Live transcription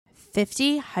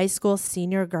50 high school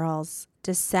senior girls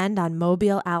descend on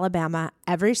Mobile, Alabama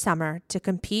every summer to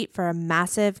compete for a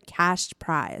massive cash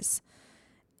prize.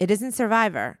 It isn't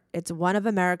Survivor. It's one of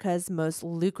America's most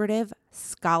lucrative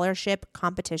scholarship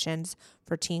competitions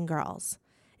for teen girls.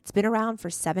 It's been around for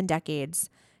 7 decades.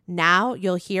 Now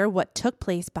you'll hear what took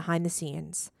place behind the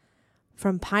scenes.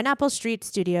 From Pineapple Street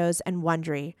Studios and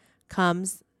Wondery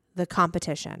comes The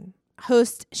Competition.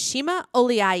 Host Shima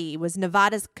Oliai was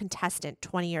Nevada's contestant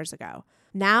 20 years ago.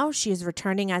 Now she is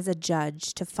returning as a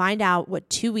judge to find out what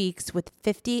 2 weeks with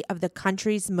 50 of the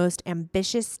country's most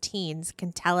ambitious teens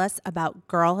can tell us about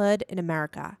girlhood in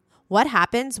America. What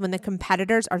happens when the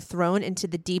competitors are thrown into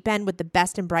the deep end with the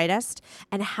best and brightest?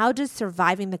 And how does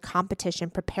surviving the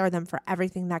competition prepare them for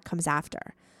everything that comes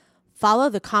after? Follow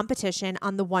The Competition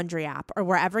on the Wondery app or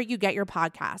wherever you get your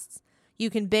podcasts. You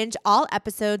can binge all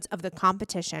episodes of The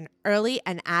Competition early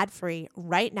and ad-free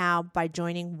right now by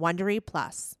joining Wondery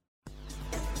Plus.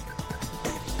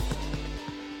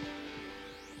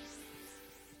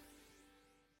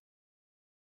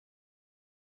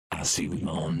 I see with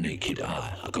my own naked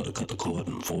eye. I gotta cut the cord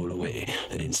and fall away.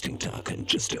 An instinct I can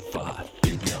justify.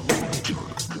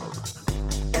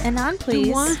 And on, please.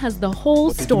 Dumois has the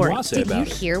whole story. Did you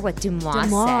hear what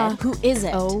Dumois said? Who is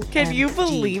it? Can you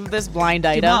believe this blind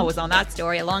item? Dumois was on that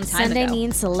story a long time Sunday ago.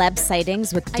 means celeb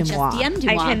sightings with Dumois. I just DM'd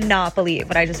Dumois. I cannot believe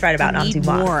what I just read about on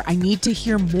Dumois. More. I need to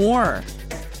hear more.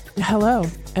 Hello,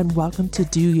 and welcome to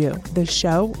Do You, the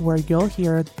show where you'll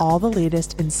hear all the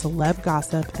latest in celeb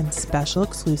gossip and special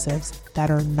exclusives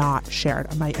that are not shared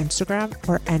on my Instagram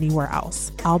or anywhere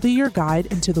else. I'll be your guide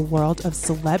into the world of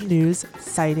celeb news,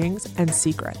 sightings, and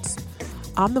secrets.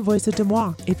 I'm the voice of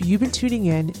Dumois. If you've been tuning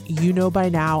in, you know by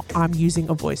now I'm using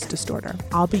a voice distorter.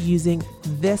 I'll be using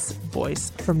this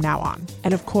voice from now on.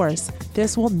 And of course,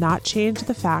 this will not change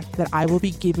the fact that I will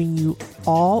be giving you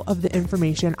all of the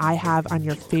information I have on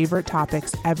your favorite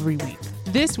topics every week.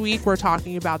 This week, we're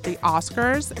talking about the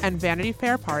Oscars and Vanity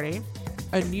Fair party,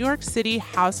 a New York City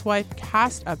housewife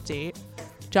cast update,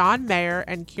 John Mayer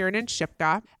and Kiernan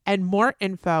Shipka, and more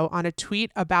info on a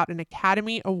tweet about an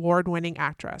Academy Award-winning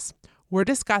actress. We're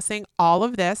discussing all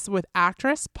of this with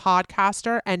actress,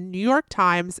 podcaster, and New York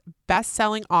Times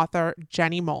best-selling author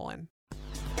Jenny Mollen.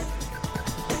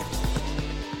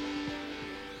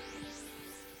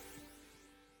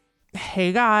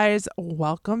 Hey guys,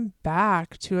 welcome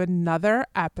back to another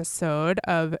episode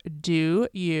of Do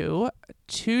You.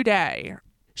 Today,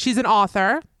 she's an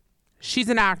author, she's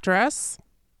an actress,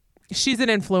 she's an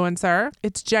influencer.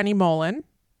 It's Jenny Mollen.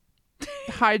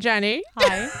 Hi, Jenny.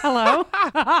 Hi. Hello.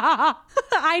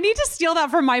 I need to steal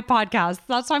that from my podcast.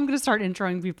 That's how I'm going to start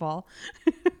introing people.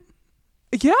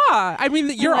 Yeah. I mean,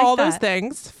 you're like all those that.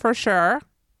 things for sure.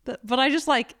 But I just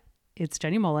like, it's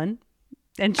Jenny Mollen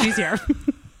and she's here.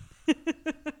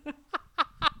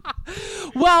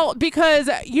 Well, because,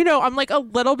 I'm like a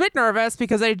little bit nervous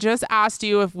because I just asked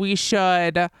you if we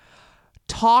should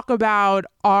talk about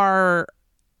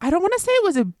I don't want to say it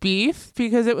was a beef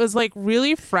because it was like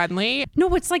really friendly.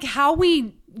 No, it's like how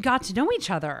we got to know each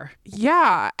other.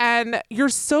 Yeah. And you're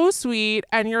so sweet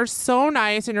and you're so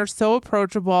nice and you're so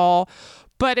approachable.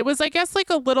 But it was, I guess, like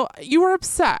you were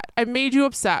upset. I made you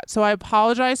upset. So I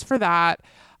apologize for that.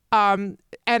 And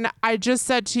I just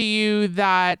said to you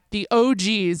that the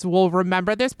OGs will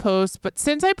remember this post. But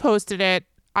since I posted it,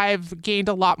 I've gained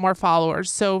a lot more followers.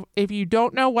 So if you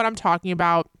don't know what I'm talking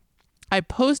about, I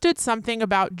posted something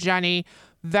about Jenny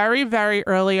very, very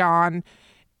early on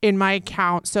in my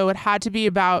account. So it had to be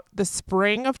about the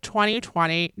spring of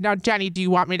 2020. Now, Jenny, do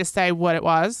you want me to say what it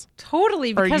was?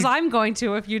 Totally, because I'm going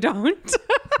to if you don't.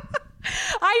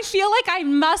 I feel like I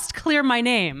must clear my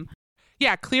name.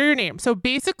 Yeah, clear your name. So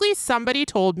basically somebody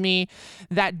told me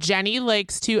that Jenny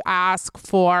likes to ask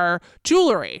for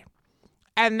jewelry.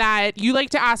 And that you like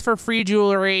to ask for free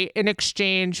jewelry in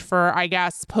exchange for, I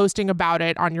guess, posting about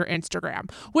it on your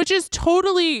Instagram, which is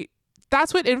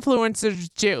that's what influencers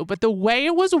do. But the way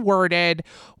it was worded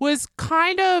was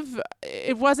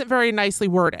it wasn't very nicely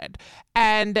worded.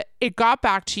 And it got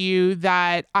back to you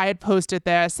that I had posted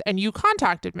this and you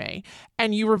contacted me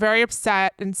and you were very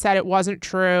upset and said it wasn't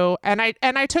true. And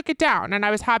I took it down and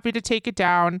I was happy to take it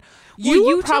down. Well,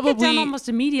 you took it down almost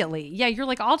immediately. Yeah, you're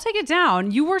like, I'll take it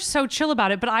down. You were so chill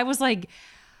about it. But I was like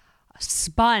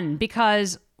spun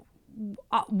because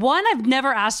one, I've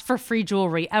never asked for free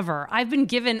jewelry ever. I've been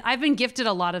gifted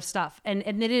a lot of stuff. And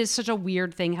it is such a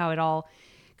weird thing how it all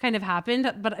kind of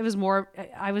happened, but it was more,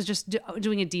 I was just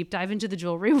doing a deep dive into the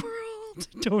jewelry world.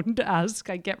 Don't ask.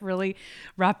 I get really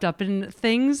wrapped up in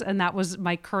things, and that was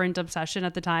my current obsession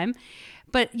at the time.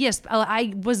 But yes,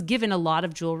 I was given a lot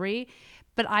of jewelry,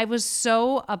 but I was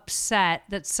so upset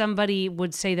that somebody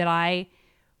would say that I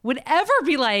would ever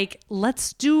be like,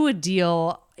 let's do a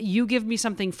deal. You give me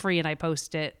something free and I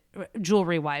post it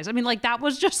jewelry wise. I mean, like that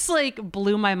was just like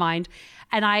blew my mind.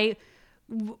 And I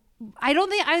don't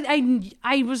think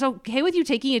I was okay with you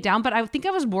taking it down, but I think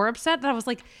I was more upset that I was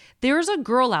like, there's a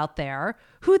girl out there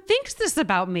who thinks this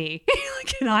about me.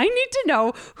 And I need to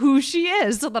know who she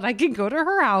is so that I can go to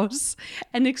her house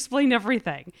and explain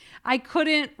everything. I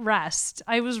couldn't rest.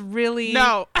 I was really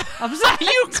upset.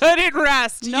 You couldn't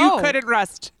rest. No. You couldn't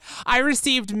rest. I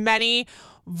received many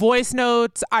voice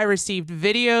notes. I received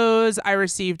videos. I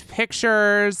received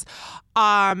pictures.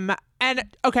 And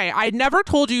okay, I never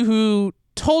told you who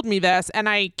told me this, and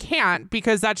I can't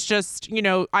because that's just,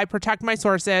 I protect my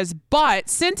sources. But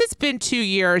since it's been 2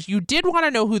 years, you did want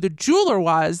to know who the jeweler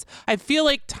was. I feel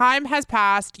like time has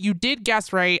passed. You did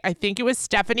guess right. I think it was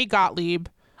Stephanie Gottlieb.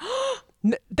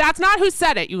 That's not who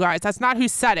said it, you guys. That's not who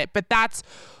said it, but that's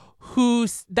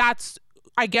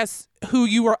I guess who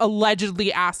you were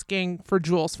allegedly asking for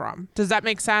jewels from. Does that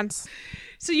make sense?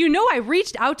 So I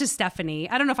reached out to Stephanie.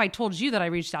 I don't know if I told you that I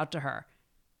reached out to her.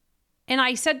 And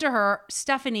I said to her,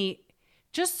 Stephanie,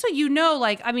 just so you know,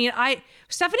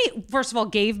 Stephanie, first of all,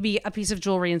 gave me a piece of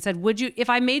jewelry and said, if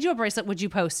I made you a bracelet, would you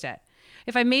post it?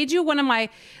 If I made you one of my,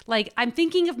 I'm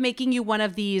thinking of making you one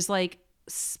of these,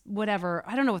 whatever,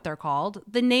 I don't know what they're called,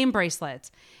 the name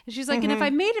bracelets. And she's like, and if I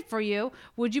made it for you,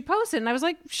 would you post it? And I was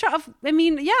like, sure.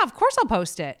 Yeah, of course I'll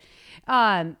post it.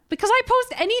 Because I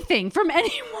post anything from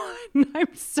anyone.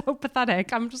 I'm so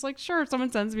pathetic. I'm just like, sure, if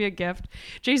someone sends me a gift.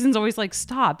 Jason's always like,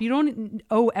 stop. You don't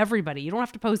owe everybody. You don't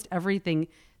have to post everything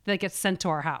that gets sent to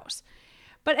our house.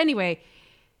 But anyway,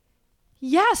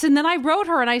 yes. And then I wrote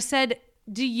her and I said,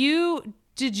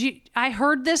 I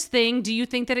heard this thing. Do you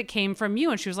think that it came from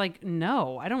you? And she was like,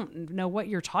 no, I don't know what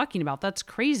you're talking about. That's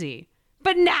crazy.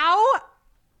 But now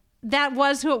that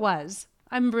was who it was.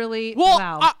 I'm really,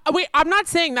 wow. Wait, I'm not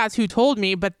saying that's who told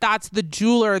me, but that's the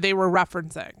jeweler they were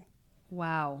referencing.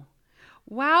 Wow.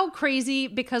 Wow, crazy,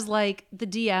 because the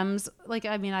DMs,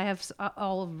 I have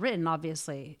all written,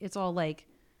 obviously. It's all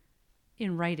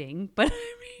in writing, but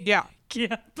yeah. I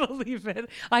can't believe it.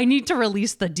 I need to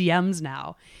release the DMs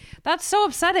now. That's so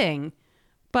upsetting.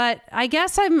 But I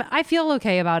guess I feel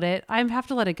okay about it. I have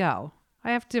to let it go.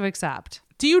 I have to accept.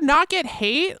 Do you not get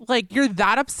hate? You're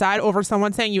that upset over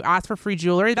someone saying you asked for free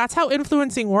jewelry? That's how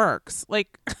influencing works. What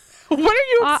are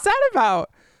you upset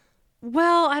about?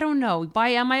 Well, I don't know. Why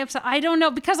am I upset? I don't know,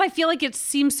 because I feel like it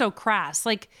seems so crass.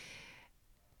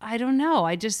 I don't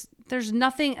know. There's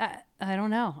nothing. I don't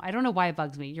know. I don't know why it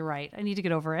bugs me. You're right. I need to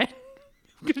get over it.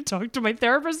 I'm going to talk to my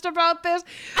therapist about this,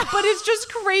 but it's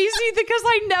just crazy because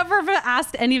I never have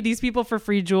asked any of these people for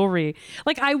free jewelry.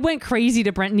 I went crazy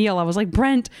to Brent Neal. I was like,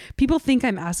 Brent, people think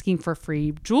I'm asking for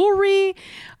free jewelry.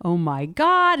 Oh my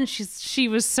God. And she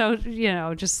was so,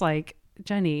 just like,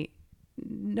 Jenny,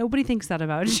 nobody thinks that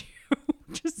about you.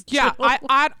 Just yeah,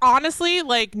 I honestly,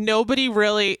 nobody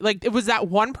really, it was that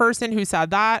one person who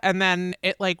said that, and then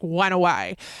it went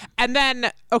away. And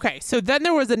then, okay, so then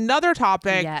there was another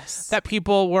topic that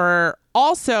people were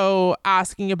also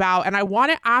asking about, and I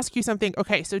want to ask you something.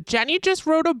 Okay, so Jenny just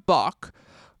wrote a book,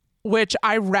 which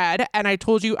I read, and I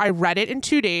told you I read it in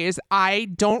 2 days. I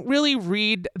don't really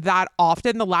read that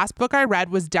often. The last book I read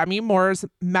was Demi Moore's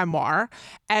memoir,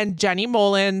 and Jenny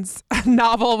Mollen's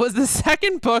novel was the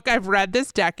second book I've read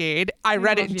this decade. I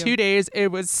read it in 2 days.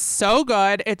 It was so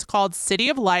good. It's called City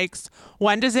of Likes.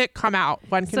 When does it come out?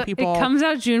 When can people... It comes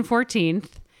out June 14th.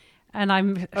 And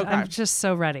I'm just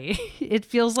so ready. It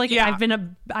feels like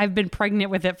I've been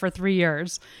pregnant with it for 3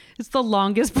 years. It's the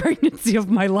longest pregnancy of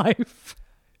my life.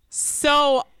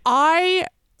 So I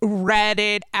read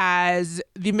it as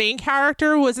the main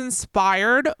character was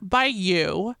inspired by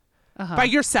you, by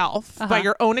yourself, by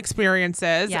your own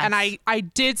experiences. Yes. And I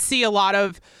did see a lot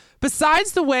of,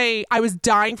 besides the way I was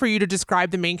dying for you to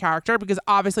describe the main character, because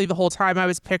obviously the whole time I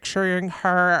was picturing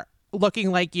her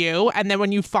looking like you. And then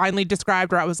when you finally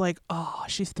described her, I was like, oh,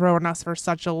 she's throwing us for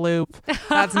such a loop.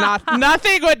 That's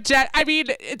nothing with Jen. I mean,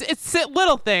 it's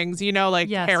little things,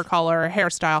 hair color,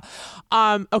 hairstyle.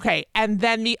 Okay. And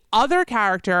then the other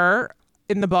character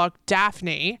in the book,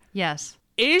 Daphne. Yes.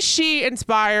 Is she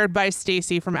inspired by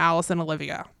Stacy from Alice and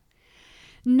Olivia?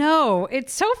 No,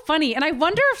 it's so funny. And I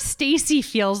wonder if Stacy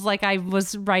feels like I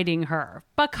was writing her,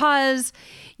 because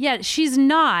she's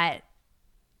not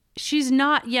Stacy,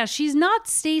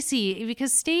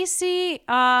 because Stacy, it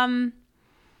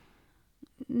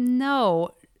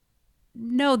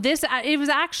was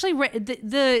actually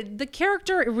the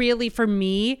character really, for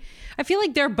me, I feel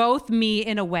like they're both me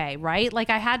in a way, right?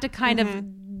 I had to kind of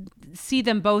see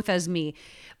them both as me,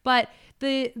 but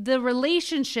the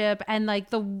relationship and like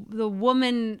the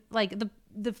woman, like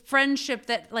the friendship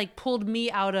that like pulled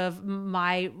me out of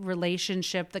my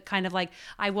relationship that kind of like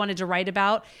I wanted to write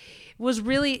about was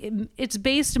really, it's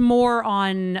based more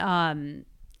on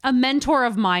a mentor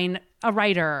of mine, a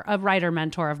writer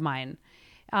mentor of mine,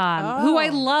 who I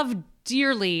love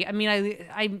dearly. I mean,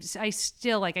 I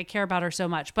still like, I care about her so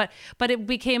much, but it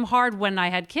became hard when I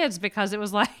had kids because it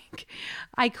was like,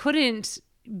 I couldn't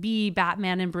be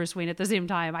Batman and Bruce Wayne at the same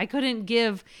time. I couldn't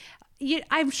give,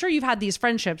 I'm sure you've had these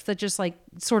friendships that just like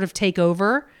sort of take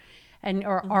over and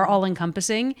are all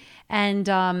encompassing. And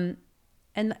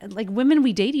like women,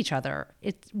 we date each other.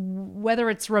 It's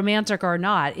whether it's romantic or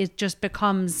not, it just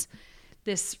becomes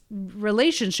this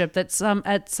relationship that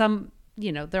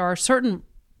there are certain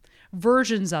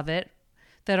versions of it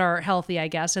that are healthy, I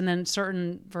guess, and then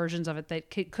certain versions of it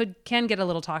that can get a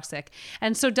little toxic.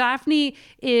 And so Daphne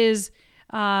is,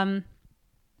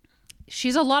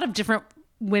 she's a lot of different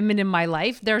women in my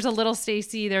life. There's a little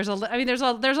Stacey. There's a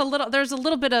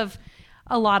little bit of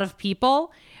a lot of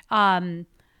people.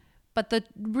 But the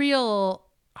real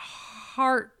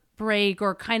heartbreak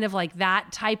or kind of like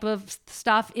that type of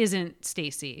stuff isn't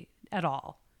Stacey at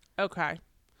all. Okay.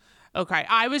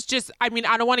 I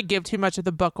don't want to give too much of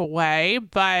the book away,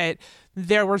 but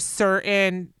there were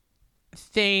certain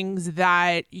things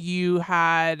that you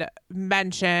had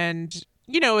mentioned,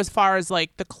 as far as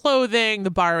like the clothing,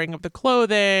 the borrowing of the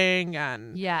clothing,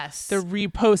 and yes, the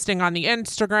reposting on the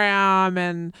Instagram.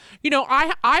 And,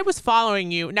 I was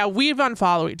following you. Now we've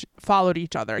followed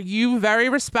each other. You very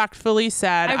respectfully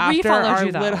said I refollowed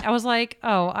you though. I was like,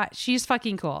 she's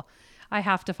fucking cool. I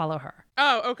have to follow her.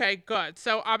 Oh, okay, good.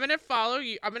 So I'm going to follow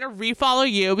you. I'm going to refollow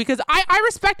you because I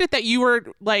respected that you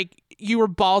were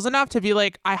balls enough to be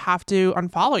like, I have to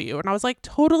unfollow you. And I was like,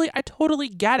 I totally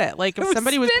get it. Like if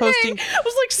somebody was posting. I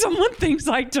was like, someone thinks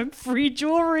I took free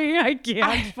jewelry. I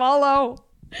can't follow.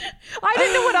 I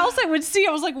didn't know what else I would see.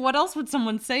 I was like, what else would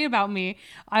someone say about me?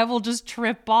 I will just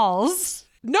trip balls.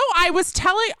 No, I was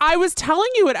telling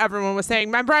you what everyone was saying.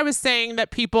 Remember, I was saying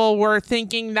that people were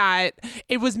thinking that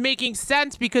it was making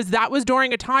sense because that was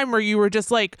during a time where you were just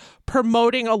like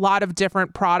promoting a lot of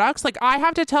different products. Like I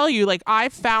have to tell you, like I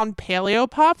found paleo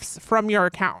puffs from your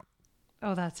account.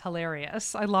 Oh, that's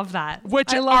hilarious. I love that.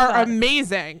 Which are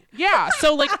amazing. Yeah.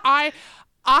 So like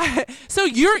so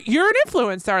you're an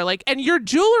influencer, like, and your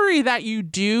jewelry that you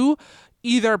do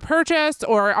either purchased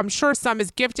or I'm sure some is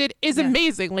gifted is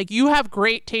amazing. Like you have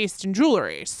great taste in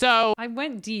jewelry. So I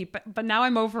went deep, but now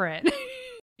I'm over it.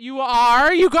 You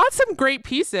got some great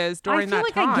pieces during that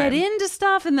time. I get into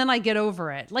stuff and then I get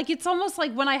over it. Like it's almost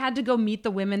like when I had to go meet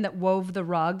the women that wove the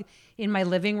rug in my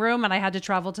living room and I had to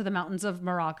travel to the mountains of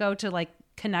Morocco to like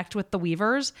connect with the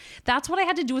weavers. That's what I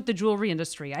had to do with the jewelry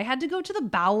industry. I had to go to the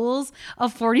bowels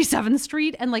of 47th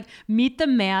Street and like meet the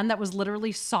man that was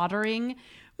literally soldering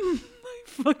my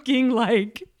fucking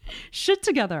like shit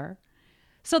together.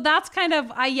 So that's kind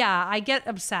of, I get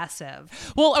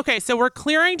obsessive. Well, okay, so we're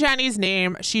clearing Jenny's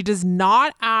name. She does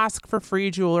not ask for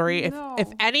free jewelry. No. If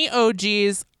any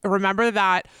OGs remember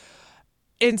that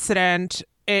incident,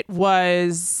 it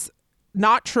was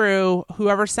not true.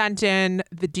 Whoever sent in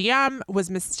the DM was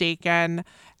mistaken,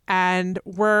 and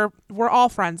we're all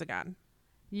friends again.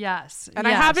 Yes. And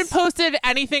I haven't posted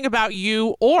anything about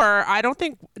you, or I don't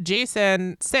think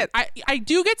Jason said. I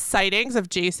do get sightings of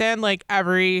Jason like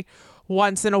every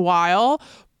once in a while,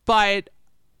 but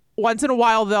once in a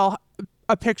while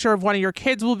a picture of one of your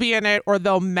kids will be in it, or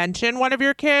they'll mention one of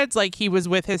your kids, like he was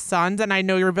with his sons, and I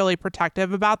know you're really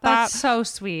protective about that. That's so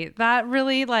sweet. That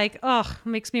really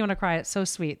makes me want to cry. It's so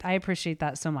sweet. I appreciate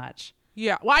that so much.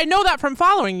 Yeah, well, I know that from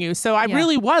following you, so I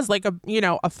really was like a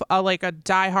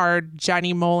diehard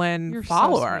Jenny Mollen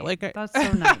follower. So like that's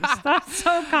so nice. That's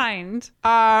so kind.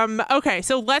 Okay,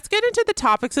 so let's get into the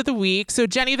topics of the week. So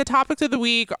Jenny, the topics of the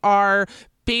week are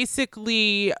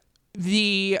basically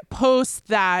the posts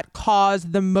that cause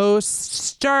the most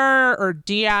stir or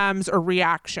DMs or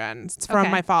reactions from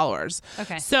my followers.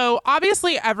 Okay. So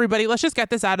obviously everybody, let's just get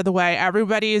this out of the way.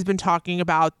 Everybody has been talking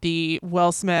about the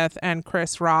Will Smith and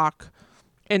Chris Rock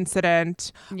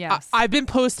incident. Yes. I've been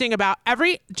posting about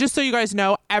just so you guys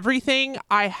know, everything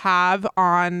I have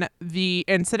on the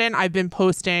incident, I've been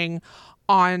posting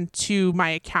onto my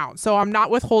account. So I'm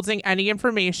not withholding any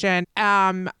information.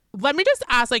 Let me just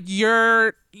ask, like,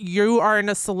 you're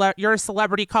a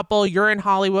celebrity couple, you're in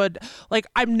Hollywood. Like,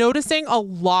 I'm noticing a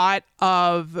lot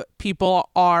of people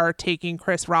are taking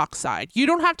Chris Rock's side. You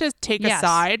don't have to take a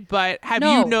side, but have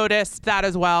you noticed that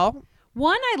as well?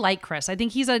 One, I like Chris. I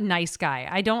think he's a nice guy.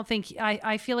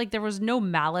 I feel like there was no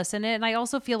malice in it. And I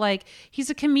also feel like he's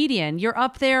a comedian. You're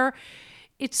up there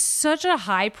it's such a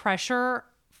high pressure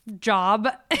job.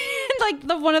 Like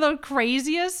one of the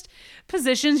craziest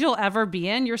positions you'll ever be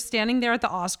in. You're standing there at the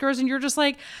Oscars and you're just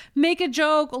like, make a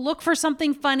joke, look for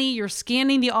something funny. You're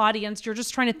scanning the audience. You're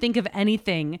just trying to think of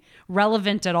anything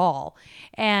relevant at all.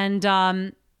 And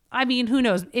I mean, who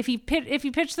knows? If he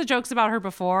pitched the jokes about her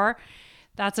before,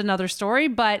 that's another story.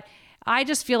 But I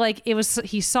just feel like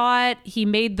he saw it, he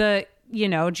made the,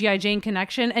 G.I. Jane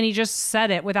connection, and he just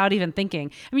said it without even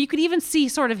thinking. I mean, you could even see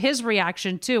sort of his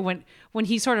reaction too when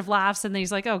he sort of laughs and then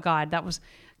he's like, oh God, that was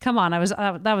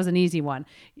an easy one.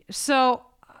 So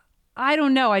I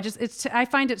don't know. I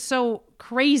find it so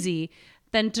crazy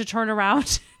then to turn around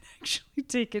and actually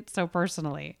take it so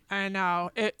personally. I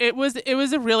know. It was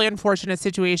a really unfortunate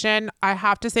situation. I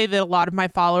have to say that a lot of my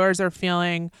followers are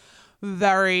feeling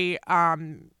very,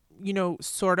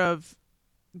 sort of,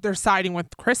 they're siding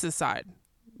with Chris's side.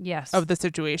 Yes. Of the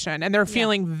situation. And they're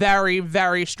feeling very,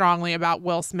 very strongly about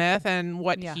Will Smith and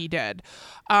what he did.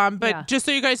 But just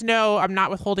so you guys know, I'm not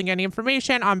withholding any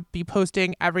information. I'll be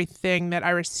posting everything that I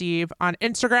receive on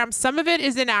Instagram. Some of it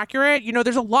is inaccurate.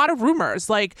 There's a lot of rumors.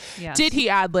 Like, did he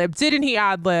ad-lib? Didn't he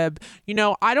ad-lib?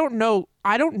 I don't know.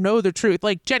 I don't know the truth.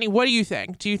 Like, Jenny, what do you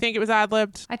think? Do you think it was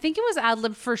ad-libbed? I think it was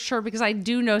ad-libbed for sure, because I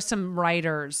do know some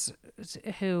writers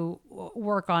who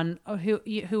were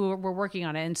working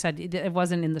on it and said it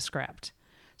wasn't in the script.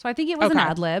 So I think it was an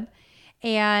ad-lib.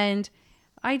 And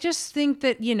I just think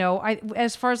that,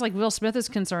 as far as like Will Smith is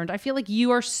concerned, I feel like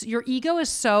your ego is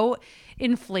so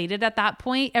inflated at that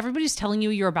point. Everybody's telling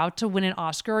you you're about to win an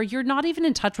Oscar. You're not even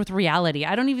in touch with reality.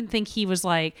 I don't even think he was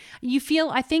like,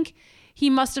 I think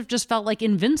he must have just felt like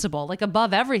invincible, like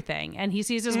above everything. And he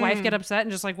sees his wife get upset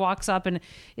and just like walks up and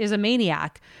is a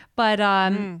maniac. But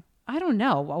I don't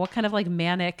know what kind of like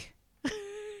manic.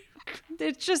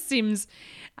 It just seems,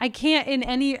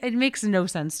 it makes no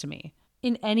sense to me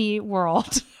in any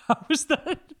world. How is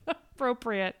that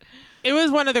appropriate? It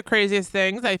was one of the craziest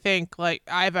things I think like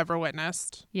I've ever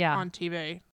witnessed on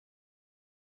TV.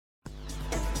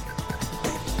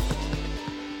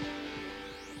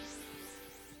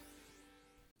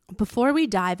 Before we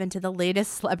dive into the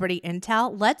latest celebrity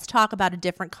intel, let's talk about a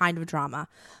different kind of drama.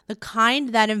 The kind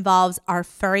that involves our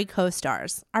furry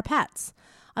co-stars, our pets.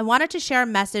 I wanted to share a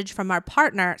message from our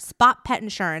partner, Spot Pet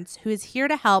Insurance, who is here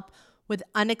to help with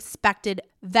unexpected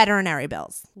veterinary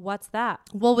bills. What's that?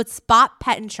 Well, with Spot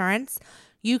Pet Insurance,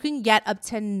 you can get up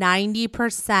to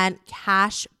 90%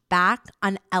 cash back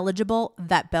on eligible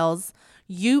vet bills.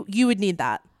 You would need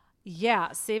that.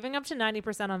 Yeah, saving up to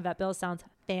 90% on vet bills sounds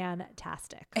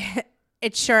fantastic.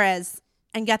 It sure is.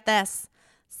 And get this,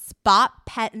 Spot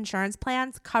Pet Insurance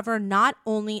plans cover not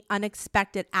only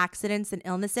unexpected accidents and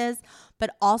illnesses,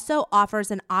 but also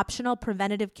offers an optional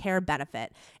preventative care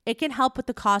benefit. It can help with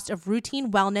the cost of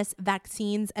routine wellness,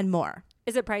 vaccines, and more.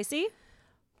 Is it pricey?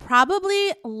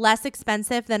 Probably less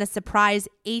expensive than a surprise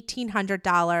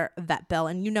 $1,800 vet bill.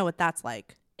 And you know what that's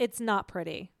like. It's not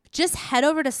pretty. Just head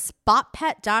over to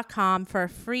spotpet.com for a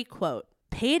free quote.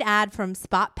 Paid ad from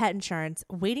Spot Pet Insurance.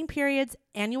 Waiting periods,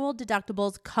 annual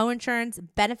deductibles, coinsurance,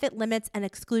 benefit limits, and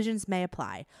exclusions may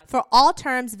apply. For all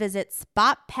terms, visit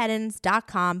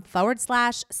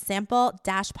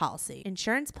spotpetins.com/sample-policy.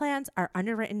 Insurance plans are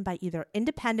underwritten by either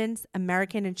Independence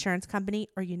American Insurance Company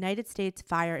or United States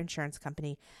Fire Insurance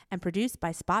Company and produced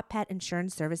by Spot Pet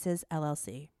Insurance Services,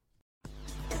 LLC.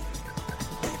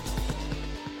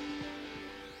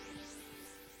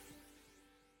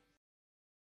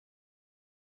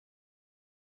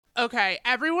 Okay,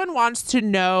 everyone wants to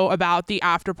know about the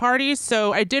after parties.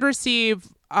 So I did receive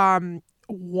one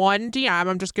DM.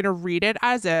 I'm just going to read it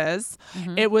as is.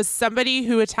 Mm-hmm. It was somebody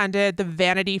who attended the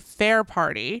Vanity Fair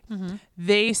party. Mm-hmm.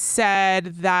 They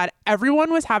said that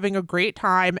everyone was having a great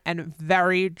time and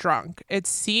very drunk. It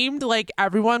seemed like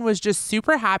everyone was just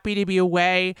super happy to be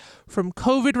away from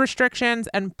COVID restrictions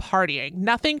and partying.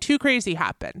 Nothing too crazy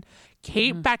happened.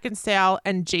 Kate Beckinsale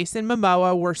and Jason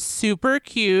Momoa were super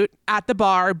cute at the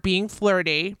bar being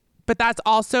flirty, but that's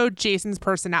also Jason's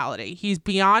personality. He's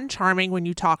beyond charming when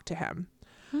you talk to him.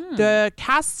 The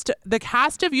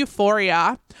cast of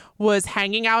Euphoria was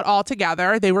hanging out all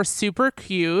together. They were super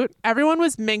cute. Everyone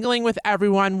was mingling with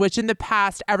everyone, which in the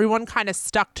past, everyone kind of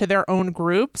stuck to their own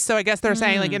group. So I guess they're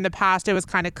saying like in the past, it was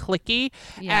kind of cliquey.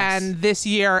 Yes. And this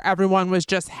year, everyone was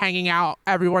just hanging out,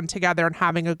 everyone together and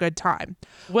having a good time.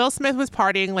 Will Smith was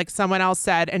partying, like someone else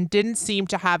said, and didn't seem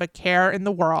to have a care in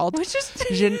the world. Which is...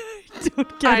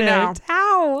 don't get I know. it.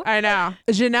 How? I know.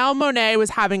 Janelle Monáe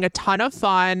was having a ton of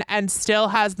fun and still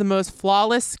has the most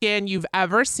flawless skin you've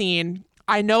ever seen.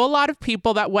 I know a lot of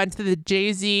people that went to the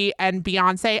Jay-Z and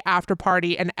Beyonce after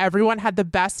party and everyone had the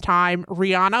best time.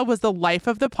 Rihanna was the life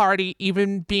of the party,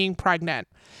 even being pregnant.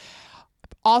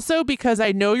 Also, because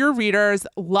I know your readers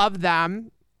love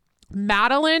them,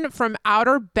 Madeline from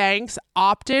Outer Banks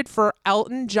opted for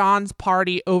Elton John's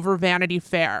party over Vanity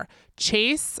Fair.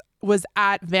 Chase was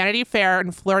at Vanity Fair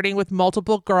and flirting with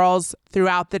multiple girls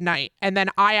throughout the night. And then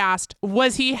I asked,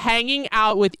 was he hanging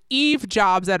out with Eve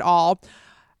Jobs at all?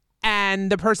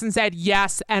 And the person said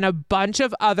yes, and a bunch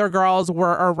of other girls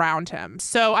were around him.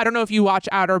 So I don't know if you watch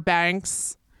Outer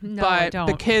Banks, No, but I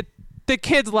don't. the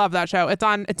kids love that show. It's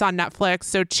on Netflix.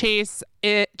 So Chase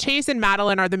and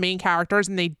Madeline are the main characters,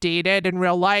 and they dated in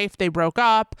real life. They broke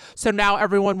up. So now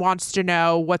everyone wants to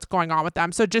know what's going on with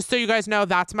them. So just so you guys know,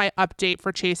 that's my update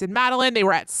for Chase and Madeline. They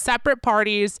were at separate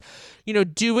parties. You know,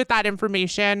 do with that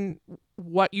information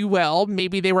what you will.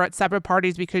 Maybe they were at separate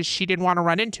parties because she didn't want to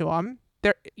run into them.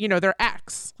 They're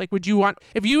ex. Like, would you want,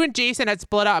 if you and Jason had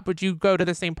split up, would you go to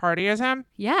the same party as him?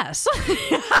 Yes.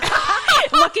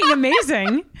 Looking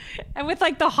amazing. And with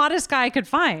like the hottest guy I could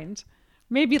find.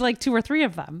 Maybe like 2 or 3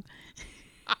 of them.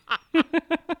 I knew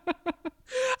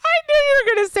you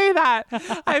were going to say that.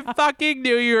 I fucking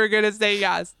knew you were going to say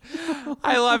yes.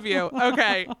 I love you.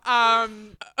 Okay.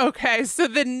 Okay. So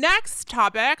the next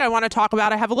topic I want to talk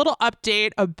about, I have a little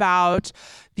update about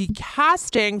the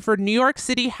casting for New York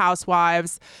City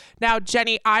Housewives. Now,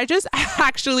 Jenny, I just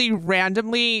actually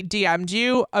randomly DM'd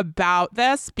you about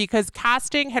this because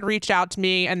casting had reached out to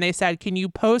me and they said, can you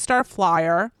post our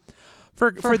flyer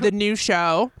for the new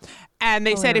show? And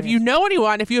they said, if you know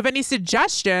anyone, if you have any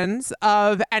suggestions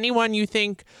of anyone you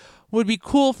think would be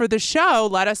cool for the show,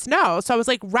 let us know. So I was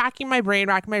like racking my brain.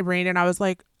 And I was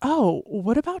like, oh,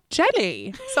 what about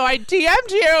Jenny? So I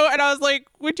DM'd you and I was like,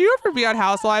 would you ever be on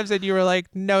Housewives? And you were like,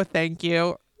 no, thank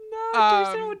you. No,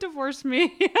 Jason would divorce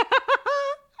me.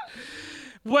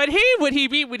 Would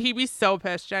he be so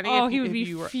pissed, Jenny? Oh, he would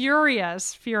be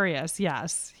furious.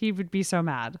 Yes, he would be so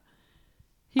mad.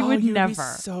 He would you'd never. Be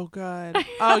so good.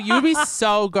 Oh, you'd be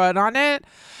so good on it.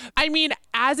 I mean,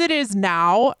 as it is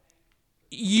now,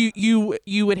 you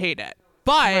would hate it.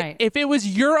 But if it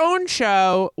was your own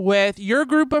show with your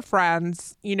group of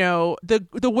friends, you know, the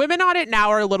women on it now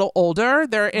are a little older.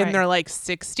 They're in their like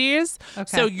 60s. Okay.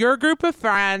 So your group of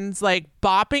friends like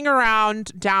bopping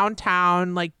around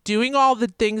downtown, like doing all the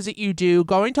things that you do,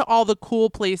 going to all the cool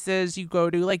places you go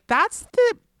to. Like that's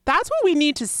what we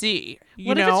need to see.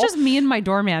 What if it's just me and my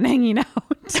doorman hanging out?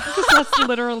 Because that's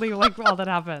literally like all that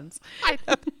happens.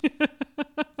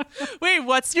 Wait,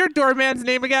 what's your doorman's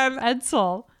name again?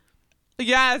 Edsel.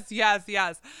 Yes.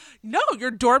 No, your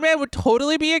doorman would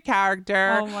totally be a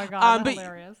character. Oh my God,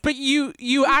 hilarious. But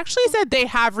you actually said they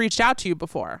have reached out to you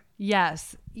before.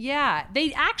 Yes. Yeah.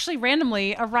 They actually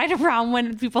randomly, right around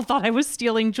when people thought I was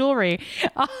stealing jewelry.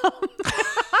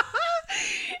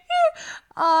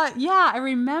 Yeah, I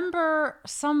remember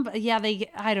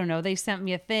I don't know, they sent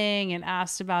me a thing and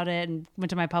asked about it and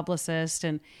went to my publicist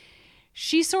and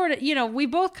she sort of, you know, we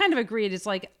both kind of agreed. It's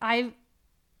like, I've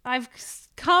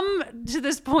come to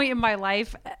this point in my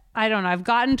life. I don't know. I've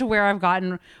gotten to where I've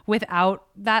gotten without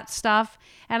that stuff.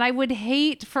 And I would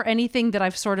hate for anything that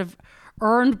I've sort of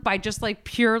earned by just like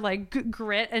pure like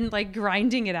grit and like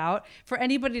grinding it out for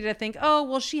anybody to think, oh,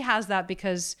 well, she has that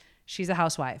because she's a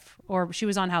housewife or she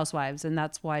was on Housewives and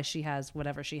that's why she has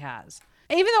whatever she has.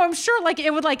 Even though I'm sure like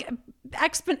it would like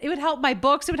it would help my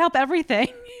books. It would help everything.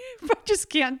 But I just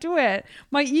can't do it.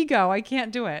 My ego, I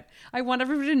can't do it. I want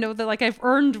everybody to know that like I've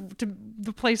earned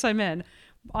the place I'm in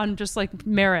on just like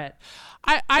merit.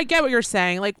 I get what you're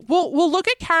saying. Like, we'll look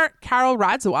at Carol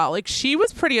Radziwill. Like, she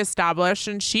was pretty established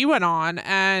and she went on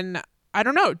and I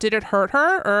don't know, did it hurt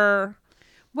her or...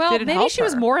 Well, maybe she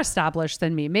was more established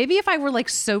than me. Maybe if I were like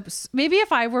maybe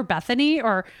if I were Bethany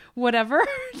or whatever,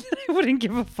 I wouldn't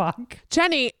give a fuck.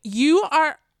 Jenny, you're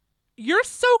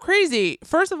so crazy.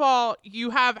 First of all,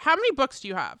 how many books do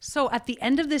you have? So at the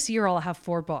end of this year, I'll have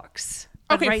 4 books.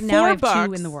 Okay, right 4 now I have books.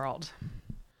 2 in the world.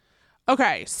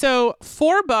 Okay, so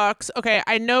 4 books. Okay,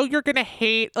 I know you're going to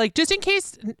hate, like, just in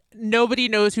case nobody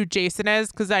knows who Jason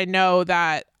is, because I know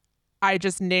that I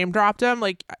just name dropped him.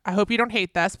 Like, I hope you don't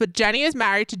hate this, but Jenny is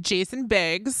married to Jason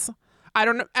Biggs. I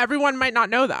don't know. Everyone might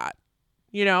not know that,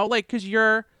 you know, like, because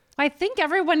I think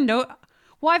everyone know.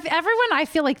 Well, everyone I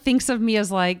feel like thinks of me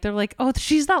as like, they're like, oh,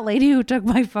 she's that lady who took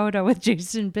my photo with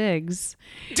Jason Biggs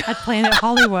at Planet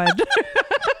Hollywood. Did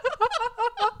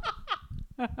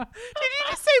you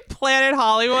just say Planet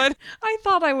Hollywood? I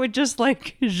thought I would just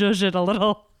like zhuzh it a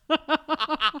little.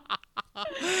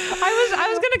 I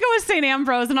was gonna go with St.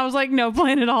 Ambrose, and I was like, no,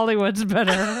 Planet Hollywood's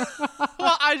better.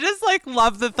 Well, I just like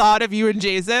love the thought of you and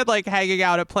Jason like hanging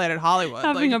out at Planet Hollywood.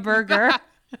 Having a burger.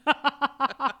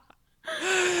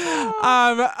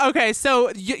 Okay,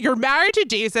 so you're married to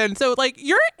Jason, so like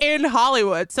you're in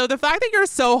Hollywood. So the fact that you're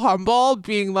so humble,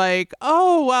 being like,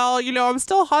 oh well, I'm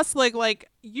still hustling, like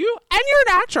you're an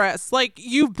actress, like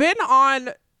you've been on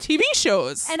TV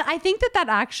shows. And I think that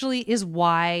actually is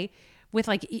why, with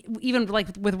like even like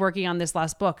with working on this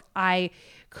last book, I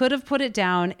could have put it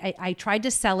down. I tried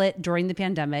to sell it during the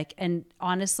pandemic, and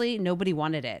honestly, nobody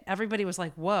wanted it. Everybody was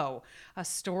like, whoa, a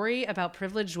story about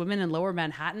privileged women in Lower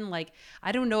Manhattan? Like,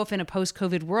 I don't know if in a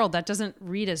post-COVID world that doesn't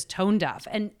read as tone deaf.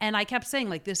 And I kept saying,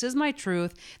 like, this is my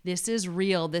truth. This is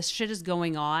real. This shit is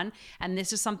going on. And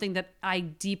this is something that I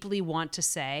deeply want to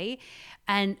say.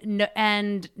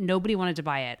 And nobody wanted to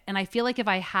buy it. And I feel like if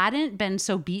I hadn't been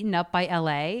so beaten up by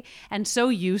LA and so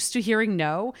used to hearing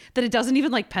no, that it doesn't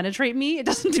even like penetrate me, it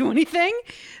doesn't do anything,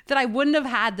 that I wouldn't have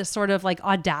had this sort of like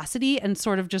audacity and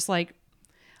sort of just like,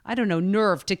 I don't know,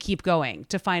 nerve to keep going,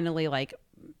 to finally like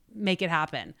make it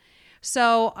happen.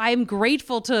 So I'm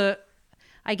grateful to,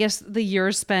 I guess, the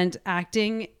years spent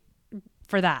acting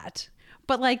for that.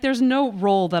 But like, there's no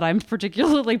role that I'm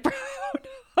particularly proud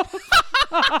of.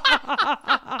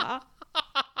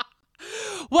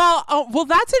 Well,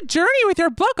 that's a journey with your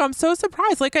book. I'm so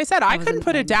surprised. Like I said, I couldn't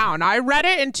put it down. I read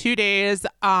it in 2 days.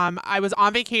 I was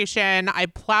on vacation. I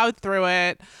plowed through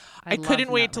it. I couldn't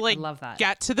wait to like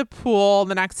get to the pool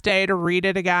the next day to read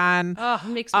it again. Oh, it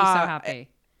makes me so happy.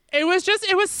 It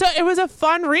was a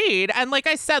fun read. And like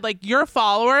I said, like your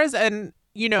followers and,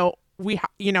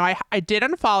 I did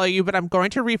unfollow you, but I'm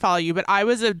going to refollow you. But I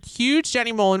was a huge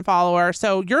Jenny Mollen follower.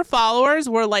 So your followers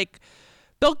were like,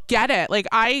 they'll get it. Like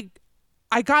I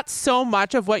got so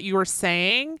much of what you were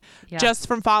saying just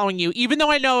from following you, even though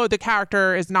I know the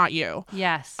character is not you.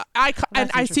 Yes. I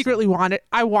secretly wanted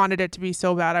it to be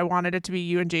so bad. I wanted it to be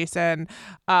you and Jason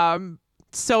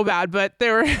so bad, but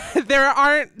there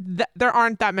aren't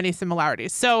that many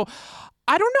similarities. So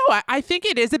I don't know. I think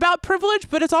it is about privilege,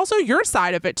 but it's also your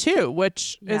side of it too,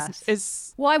 which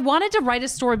is. Well, I wanted to write a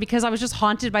story because I was just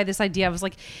haunted by this idea. I was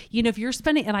like, if you're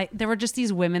spending, and there were just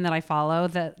these women that I follow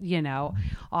that,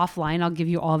 offline, I'll give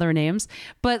you all their names,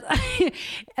 but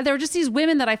there were just these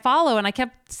women that I follow, and I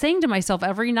kept saying to myself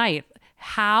every night,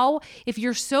 if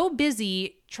you're so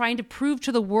busy trying to prove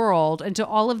to the world and to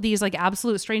all of these like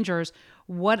absolute strangers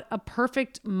what a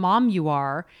perfect mom you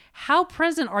are, how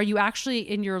present are you actually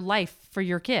in your life for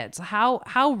your kids? How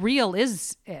real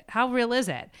is it? How real is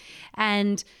it?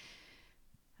 And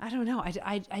I don't know.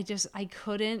 I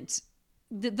couldn't.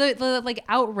 The like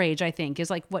outrage, I think, is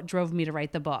like what drove me to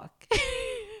write the book.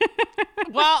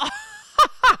 Well,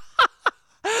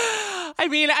 I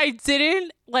mean, I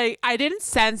didn't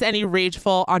sense any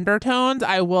rageful undertones,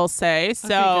 I will say.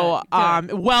 So, okay,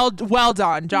 good. Well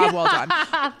done. Job well done.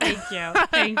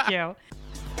 Thank you.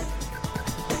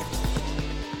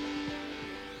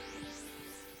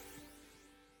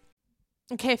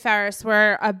 Okay, Ferris,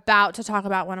 we're about to talk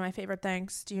about one of my favorite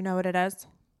things. Do you know what it is?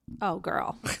 Oh,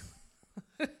 girl.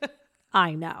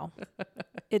 I know.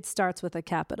 It starts with a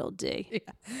capital D. Yeah.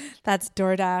 That's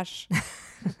DoorDash.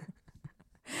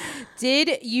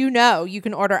 Did you know you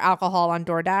can order alcohol on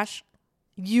DoorDash?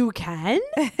 You can?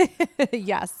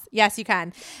 Yes, you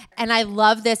can. And I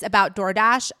love this about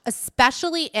DoorDash,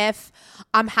 especially if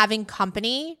I'm having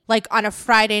company, like on a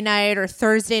Friday night or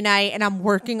Thursday night, and I'm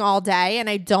working all day and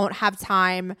I don't have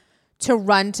time to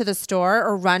run to the store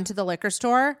or run to the liquor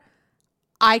store.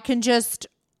 I can just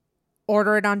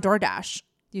order it on DoorDash.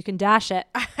 You can dash it.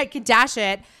 I can dash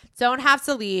it. Don't have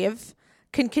to leave.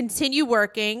 Can continue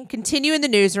working, continue in the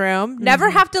newsroom, never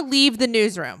have to leave the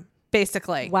newsroom,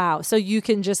 basically. Wow. So you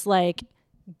can just like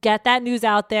get that news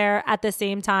out there at the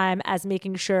same time as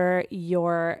making sure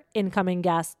your incoming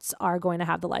guests are going to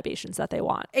have the libations that they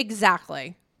want.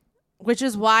 Exactly. Which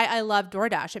is why I love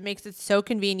DoorDash. It makes it so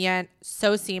convenient,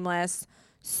 so seamless,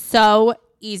 so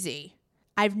easy.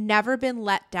 I've never been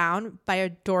let down by a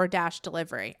DoorDash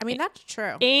delivery. I mean, that's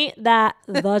true. Ain't that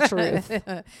the truth?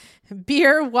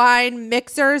 Beer, wine,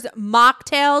 mixers,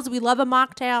 mocktails. We love a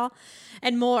mocktail.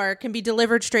 And more can be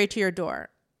delivered straight to your door.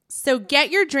 So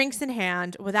get your drinks in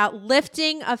hand without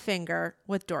lifting a finger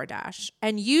with DoorDash.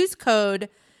 And use code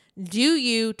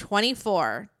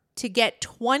DOYOU24 to get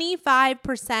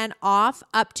 25% off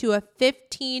up to a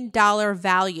 $15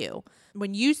 value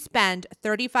when you spend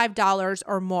 $35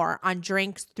 or more on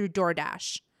drinks through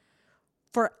DoorDash.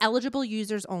 For eligible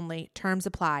users only, terms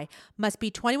apply. Must be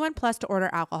 21 plus to order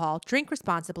alcohol. Drink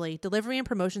responsibly. Delivery and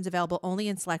promotions available only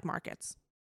in select markets.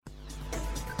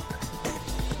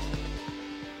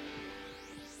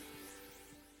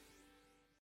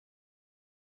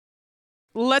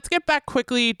 Let's get back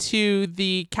quickly to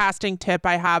the casting tip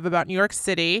I have about New York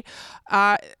City.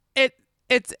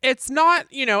 It's not,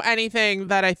 anything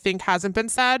that I think hasn't been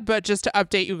said, but just to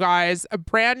update you guys, a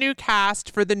brand new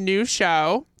cast for the new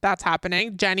show that's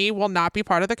happening. Jenny will not be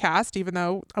part of the cast, even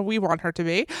though we want her to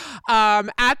be.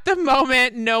 At the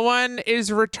moment, no one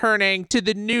is returning to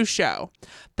the new show.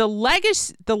 The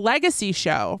legacy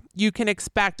show, you can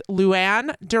expect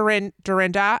Luann,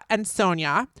 Dorinda, and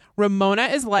Sonia. Ramona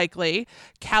is likely.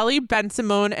 Kelly,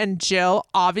 Ben-Simone, and Jill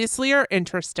obviously are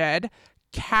interested.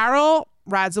 Carol,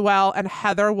 Radziwill, and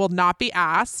Heather will not be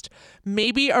asked.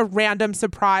 Maybe a random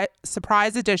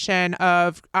surprise edition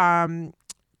of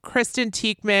Kristen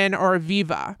Teichman or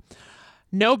Aviva.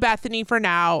 No Bethany for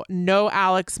now. No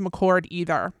Alex McCord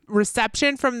either.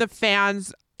 Reception from the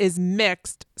fans is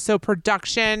mixed, so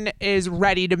production is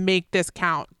ready to make this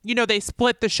count. They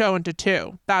split the show into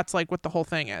two. That's like what the whole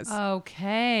thing is.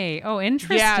 Okay. Oh,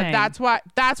 interesting. Yeah, that's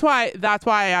why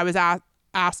I was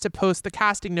asked to post the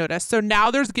casting notice. So now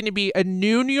there's going to be a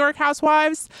new New York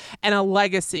Housewives and a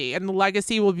legacy, and the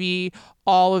legacy will be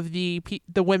all of the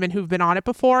women who've been on it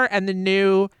before, and the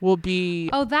new will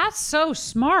be. Oh, that's so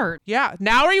smart. Yeah.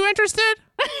 Now are you interested?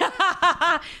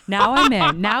 Now I'm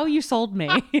in. Now you sold me.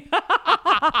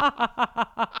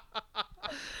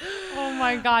 Oh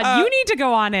my God. You need to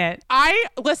go on it. I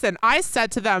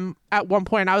said to them at one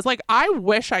point, I was like, I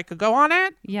wish I could go on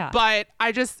it. Yeah. But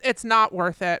it's not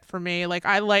worth it for me. Like,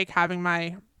 I like having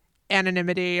my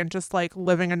anonymity and just like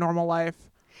living a normal life.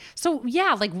 So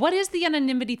yeah, like what is the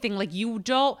anonymity thing? Like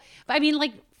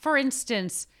for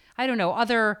instance, I don't know,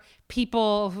 other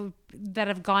people that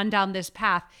have gone down this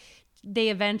path, they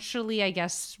eventually, I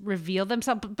guess, reveal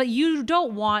themselves, but you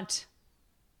don't want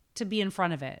to be in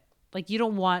front of it. Like you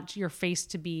don't want your face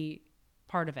to be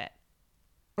part of it.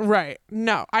 Right.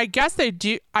 No, I guess they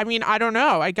do. I mean, I don't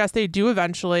know. I guess they do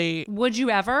eventually. Would you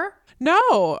ever?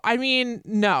 No, I mean,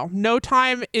 no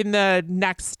time in the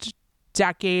next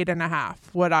decade and a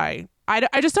half would I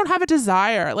just don't have a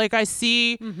desire. Like I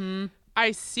see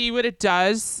what it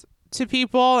does to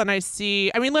people, and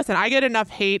listen, I get enough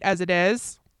hate as it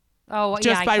is. Oh,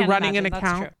 just by running an account.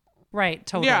 That's true. Right,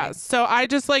 totally. Yeah, so I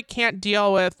just can't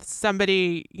deal with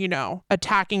somebody,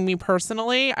 attacking me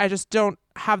personally. I just don't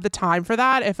have the time for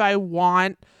that. If I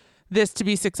want this to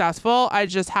be successful, I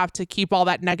just have to keep all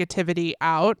that negativity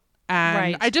out.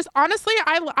 And I just honestly,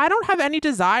 I don't have any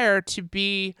desire to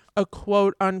be a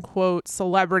quote unquote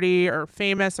celebrity or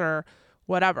famous or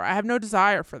whatever. I have no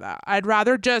desire for that. I'd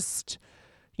rather just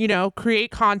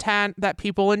create content that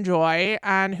people enjoy,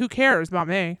 and who cares about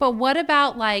me? But what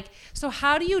about so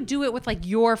how do you do it with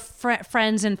your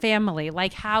friends and family?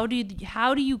 Like how do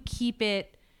you keep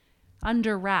it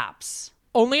under wraps?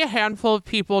 Only a handful of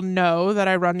people know that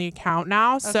I run the account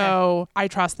now, so I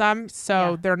trust them.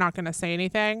 So they're not going to say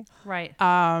anything. Right.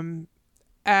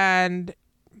 And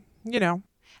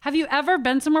have you ever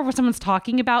been somewhere where someone's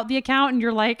talking about the account and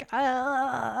you're like,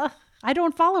 I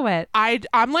don't follow it.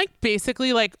 I'm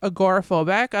basically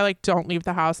agoraphobic. I don't leave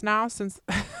the house now since.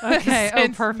 Okay. Oh,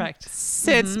 perfect.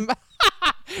 Since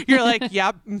you're like,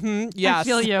 yep, yes. I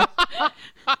feel you.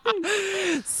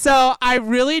 So I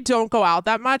really don't go out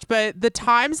that much, but the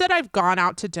times that I've gone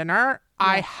out to dinner,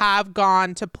 I have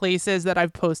gone to places that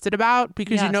I've posted about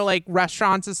because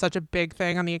restaurants is such a big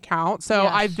thing on the account. So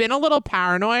I've been a little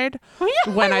paranoid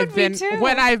when I've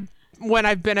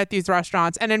been at these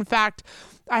restaurants, and in fact,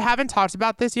 I haven't talked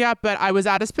about this yet, but I was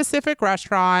at a specific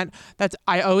restaurant that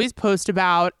I always post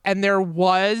about, and there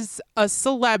was a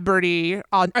celebrity,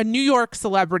 a New York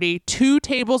celebrity, 2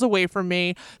 tables away from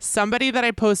me, somebody that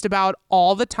I post about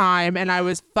all the time, and I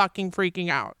was fucking freaking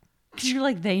out. Because you're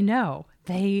like, they know.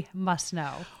 They must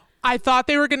know. I thought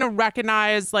they were going to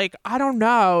recognize, I don't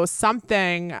know,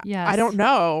 something. Yes. I don't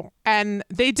know. And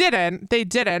they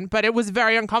didn't, but it was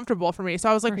very uncomfortable for me. So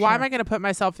I was like, why am I going to put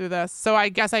myself through this? So I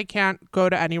guess I can't go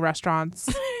to any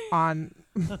restaurants on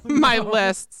my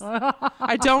lists.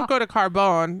 I don't go to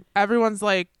Carbone. Everyone's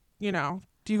like, do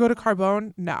you go to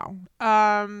Carbone? No.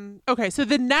 Okay, so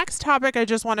the next topic I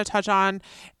just want to touch on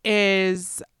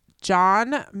is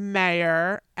John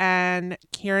Mayer and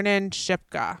Kiernan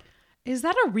Shipka. Is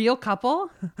that a real couple?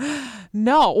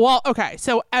 No. Well, okay.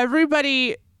 So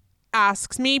everybody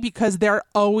asks me because they're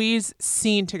always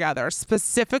seen together,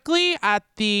 specifically at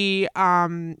the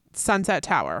Sunset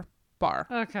Tower bar.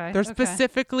 Okay. They're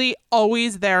specifically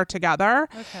always there together.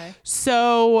 Okay.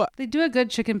 So they do a good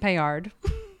chicken paillard.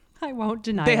 I won't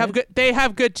deny They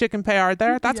have good chicken paillard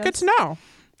there. That's good to know.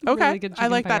 Okay. Really I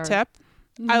like that tip.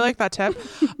 I like that tip.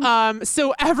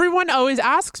 So everyone always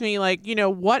asks me,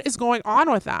 what is going on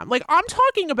with them? I'm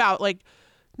talking about,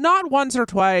 not once or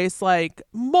twice, like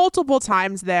multiple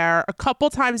times there, a couple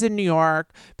times in New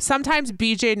York. Sometimes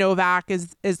BJ Novak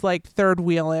is like third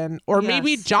wheeling, or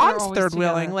maybe John's third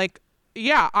wheeling. Like,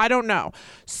 yeah, I don't know.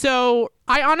 So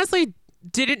I honestly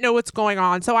didn't know what's going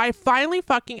on. So I finally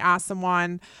fucking asked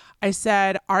someone. I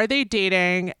said, are they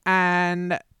dating?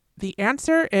 And the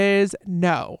answer is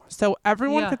no. So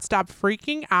everyone could stop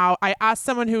freaking out. I asked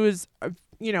someone who is, a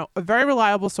very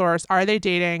reliable source, are they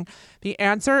dating? The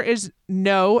answer is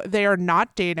no, they are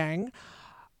not dating.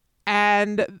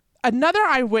 And another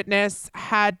eyewitness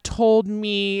had told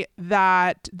me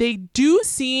that they do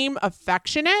seem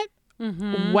affectionate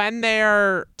when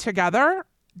they're together,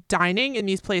 dining in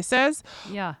these places.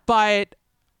 Yeah. But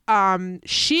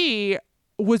she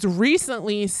was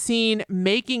recently seen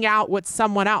making out with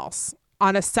someone else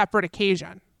on a separate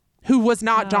occasion who was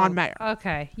not John Mayer.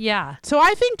 Okay. Yeah. So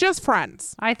I think just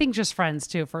friends. I think just friends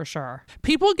too, for sure.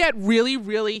 People get really,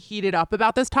 really heated up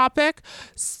about this topic.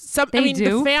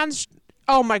 The fans,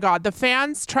 oh my God, the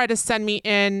fans try to send me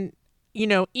in,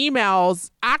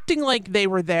 emails acting like they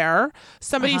were there.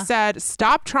 Somebody said,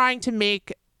 stop trying to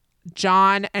make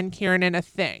John and Kiernan a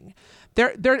thing.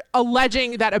 They're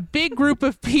alleging that a big group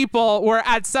of people were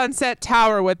at Sunset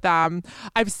Tower with them.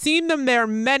 I've seen them there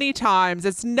many times.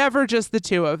 It's never just the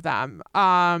two of them.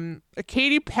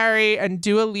 Katy Perry and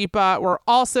Dua Lipa were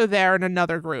also there in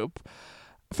another group.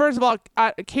 First of all,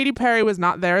 Katy Perry was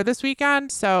not there this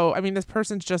weekend. So, I mean, this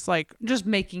person's just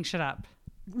making shit up.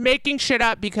 Making shit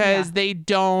up because they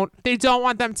don't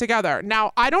want them together.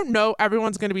 Now, I don't know,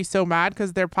 everyone's going to be so mad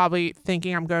because they're probably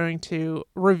thinking I'm going to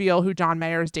reveal who John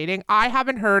Mayer is dating. I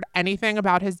haven't heard anything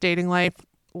about his dating life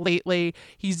lately.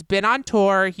 He's been on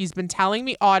tour. He's been telling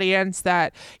the audience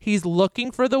that he's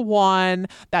looking for the one,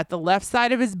 that the left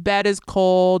side of his bed is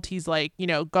cold. He's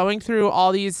going through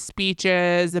all these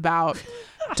speeches about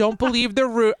don't believe the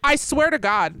root. I swear to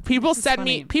God, people send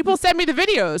me the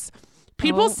videos.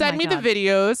 People send me the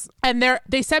videos, and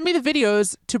they send me the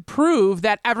videos to prove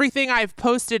that everything I've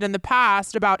posted in the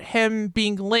past about him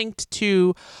being linked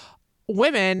to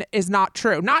women is not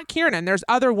true. Not Kiernan. There's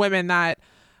other women that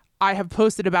I have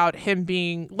posted about him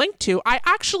being linked to.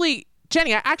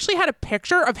 Jenny, I actually had a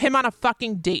picture of him on a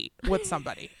fucking date with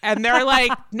somebody. And they're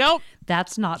like, nope.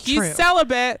 That's not true. He's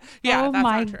celibate. Yeah, oh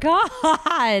my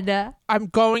God. I'm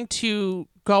going to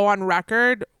go on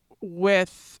record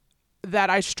with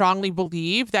that I strongly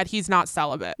believe that he's not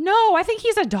celibate. No, I think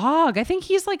he's a dog. I think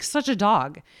he's like such a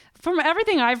dog. From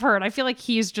everything I've heard, I feel like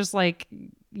he's just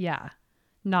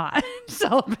not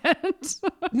celibate.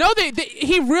 No,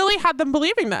 he really had them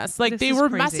believing this. Like, they were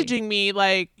crazy. messaging me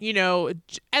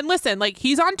and listen,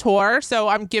 he's on tour, so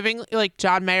I'm giving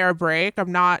John Mayer a break.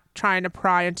 I'm not trying to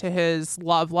pry into his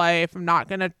love life. I'm not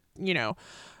going to,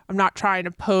 I'm not trying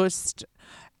to post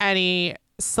any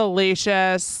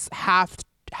salacious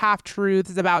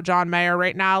half-truths about John Mayer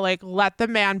right now. Let the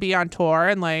man be on tour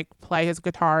and play his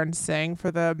guitar and sing for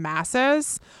the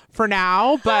masses for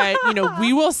now. But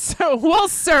we'll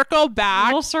circle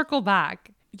back. We'll circle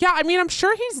back. Yeah, I mean, I'm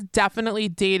sure he's definitely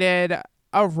dated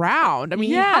around. I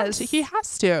mean, yes. he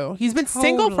has to. He's been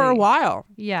single for a while.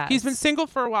 Yeah, he's been single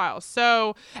for a while.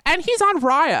 So, and he's on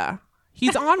Raya.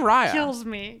 He's on Raya. Kills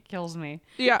me.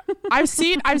 Yeah, I've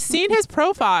seen his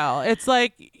profile. It's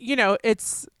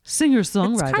it's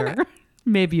singer-songwriter.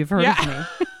 Maybe you've heard of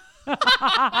me.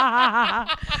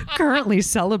 Currently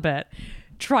celibate.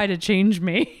 Try to change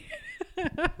me.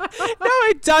 No,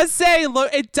 it does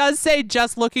say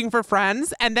just looking for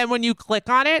friends, and then when you click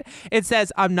on it, it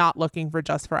says I'm not looking for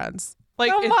just friends.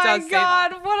 Oh my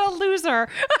God, what a loser.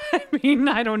 I mean,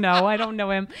 I don't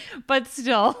know him, but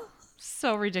still.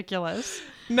 So ridiculous.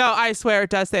 No, I swear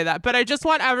it does say that. But I just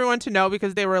want everyone to know,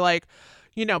 because they were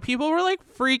people were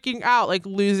freaking out,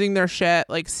 losing their shit,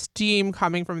 steam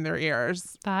coming from their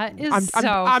ears. That is I'm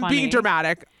funny. being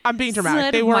dramatic.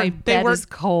 My bed is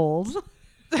cold.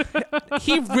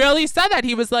 He really said that.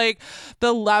 He was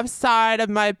the left side of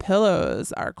my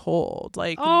pillows are cold.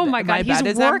 Oh my God, he's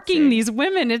working these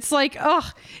women. It's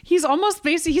he's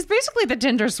basically the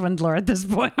Tinder swindler at this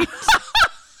point.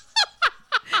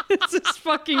 This is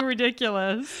fucking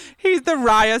ridiculous. He's the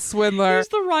Raya swindler. He's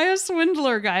the Raya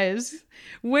swindler, guys.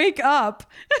 Wake up.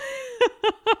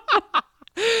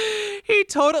 He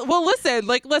totally. Well, listen.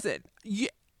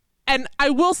 And I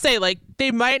will say,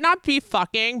 they might not be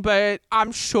fucking, but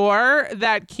I'm sure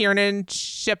that Kiernan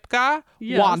Shipka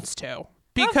wants to.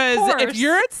 Because if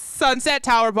you're at Sunset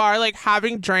Tower Bar,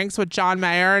 having drinks with John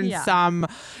Mayer and some,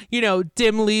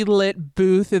 dimly lit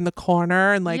booth in the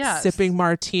corner and sipping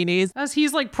martinis. As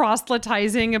he's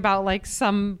proselytizing about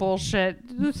some bullshit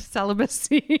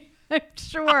celibacy. I'm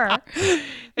sure.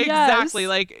 Exactly. Yes.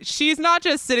 Like, she's not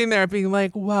just sitting there being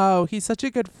like, whoa, he's such a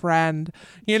good friend.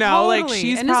 You know, like, Totally.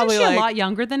 she's and probably isn't she like, a lot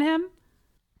younger than him?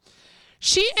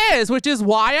 she is, which is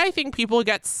why I think people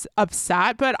get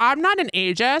upset. But I'm not an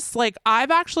ageist. Like,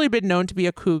 I've actually been known to be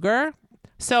a cougar.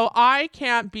 So I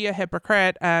can't be a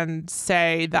hypocrite and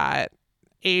say that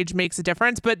age makes a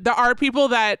difference. But there are people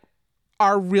that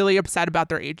are really upset about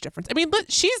their age difference. I mean,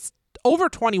 she's over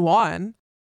 21.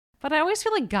 But I always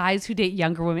feel like guys who date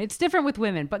younger women, it's different with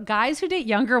women, but guys who date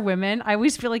younger women, I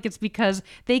always feel like it's because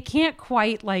they can't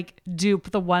quite like dupe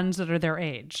the ones that are their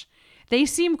age. They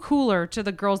seem cooler to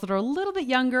the girls that are a little bit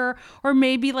younger or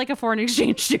maybe like a foreign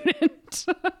exchange student.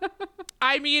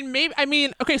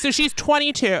 Okay, so she's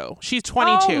 22. She's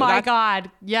 22. Oh my God.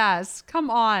 Yes. Come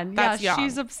on. That's Yeah, young.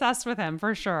 she's obsessed with him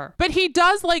for sure. But he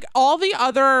does, like, all the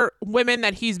other women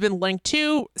that he's been linked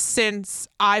to since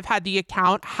I've had the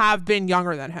account have been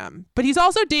younger than him. But he's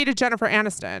also dated Jennifer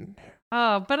Aniston.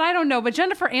 Oh, but I don't know. But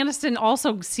Jennifer Aniston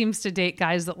also seems to date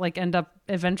guys that like end up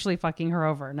eventually fucking her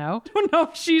over. No? I don't know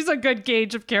if she's a good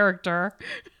gauge of character.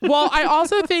 Well, I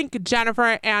also think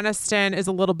Jennifer Aniston is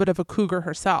a little bit of a cougar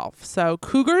herself. So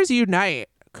cougars unite.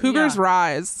 Cougars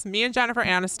rise. Me and Jennifer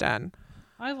Aniston.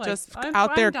 I'm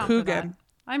out there down for that. couging.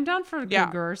 I'm down for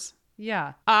cougars.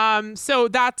 Yeah. So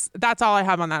that's all I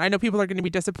have on that. I know people are going to be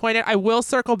disappointed. I will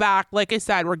circle back. Like I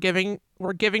said, we're giving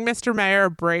Mr. Mayor a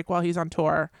break while he's on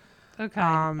tour. Okay.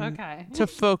 Okay. To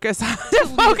focus on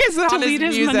to lead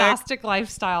his music. monastic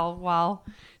lifestyle while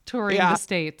touring the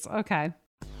States. Okay.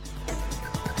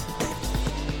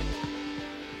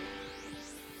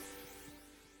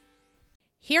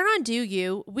 Here on Do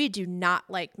You, we do not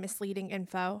like misleading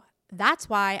info. That's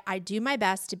why I do my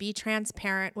best to be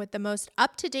transparent with the most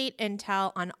up-to-date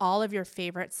intel on all of your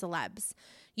favorite celebs.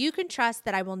 You can trust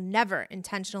that I will never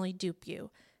intentionally dupe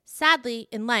you. Sadly,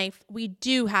 in life, we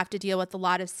do have to deal with a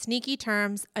lot of sneaky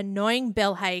terms, annoying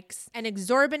bill hikes, and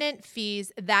exorbitant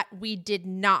fees that we did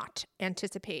not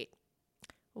anticipate.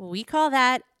 We call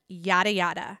that yada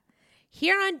yada.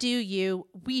 Here on Do You,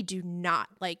 we do not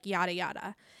like yada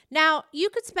yada. Now, you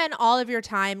could spend all of your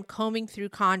time combing through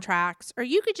contracts, or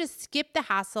you could just skip the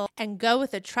hassle and go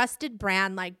with a trusted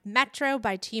brand like Metro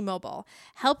by T-Mobile,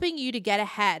 helping you to get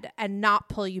ahead and not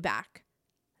pull you back.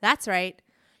 That's right.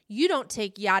 You don't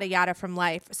take yada yada from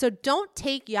life, so don't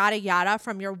take yada yada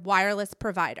from your wireless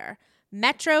provider.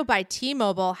 Metro by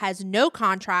T-Mobile has no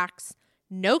contracts,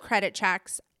 no credit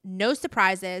checks, no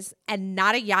surprises, and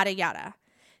not a yada yada.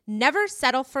 Never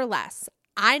settle for less.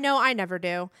 I know I never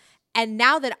do. And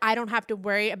now that I don't have to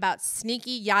worry about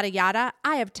sneaky yada yada,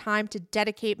 I have time to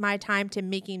dedicate my time to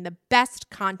making the best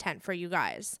content for you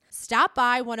guys. Stop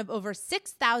by one of over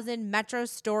 6,000 Metro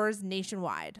stores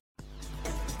nationwide.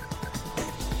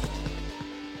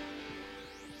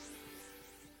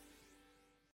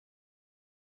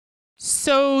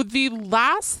 So the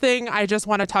last thing I just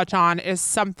want to touch on is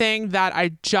something that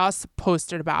I just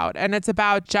posted about, and it's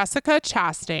about Jessica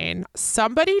Chastain.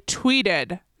 Somebody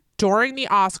tweeted during the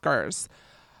Oscars,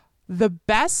 the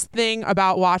best thing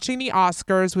about watching the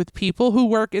Oscars with people who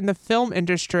work in the film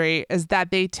industry is that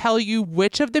they tell you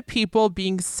which of the people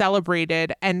being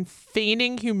celebrated and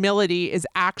feigning humility is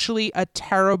actually a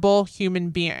terrible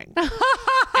human being.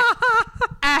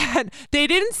 And they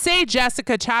didn't say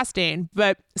Jessica Chastain,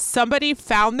 but somebody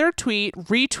found their tweet,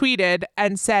 retweeted,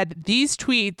 and said these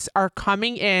tweets are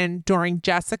coming in during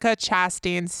Jessica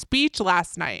Chastain's speech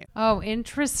last night. Oh,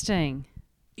 interesting.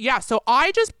 Yeah, so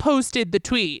I just posted the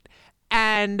tweet,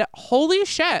 and holy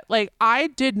shit, like, I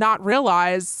did not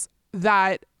realize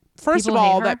that, first People of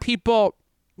all, hate her? that people,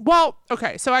 well,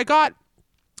 okay, so I got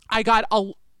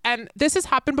and this has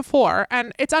happened before,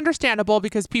 and it's understandable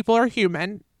because people are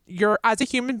human. As a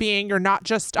human being, you're not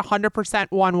just 100%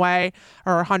 one way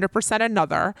or 100%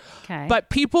 another. Okay. But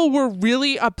people were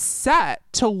really upset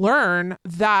to learn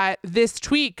that this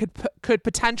tweet could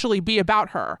potentially be about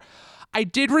her. I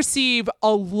did receive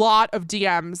a lot of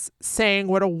DMs saying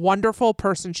what a wonderful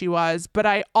person she was, but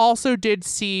I also did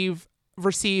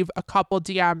receive a couple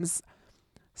DMs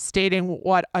stating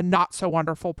what a not so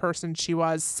wonderful person she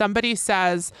was. Somebody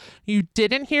says, "You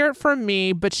didn't hear it from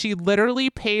me, but she literally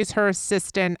pays her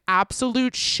assistant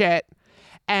absolute shit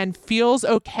and feels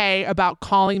okay about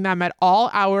calling them at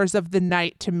all hours of the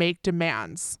night to make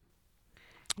demands.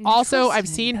 Also, I've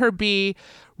seen her be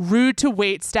rude to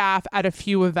wait staff at a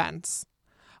few events."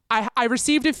 I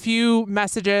received a few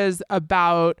messages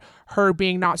about her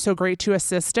being not so great to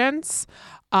assistants.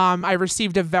 I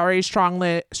received a very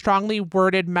strongly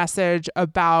worded message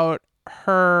about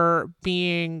her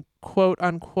being, quote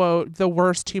unquote, the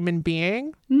worst human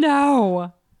being.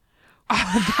 No.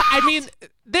 I mean,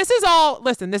 this is all,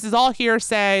 listen, this is all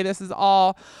hearsay. This is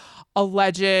all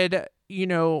alleged,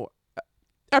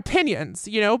 opinions,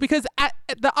 because at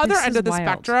the other end of the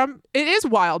spectrum, it is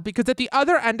wild because at the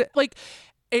other end,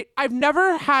 I've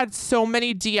never had so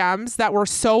many DMs that were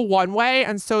so one way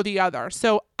and so the other.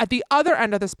 So at the other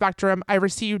end of the spectrum, I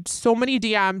received so many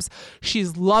DMs.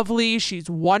 She's lovely. She's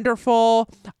wonderful.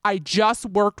 I just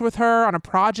worked with her on a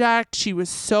project. She was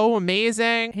so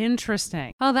amazing.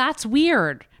 Interesting. Oh, that's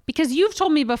weird. Because you've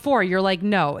told me before, you're like,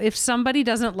 no, if somebody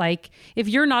doesn't if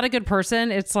you're not a good person,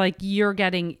 it's like you're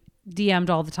getting DM'd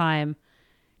all the time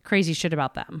crazy shit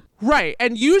about them. Right.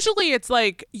 And usually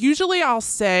I'll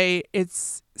say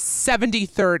it's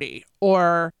 70-30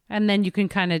 or... And then you can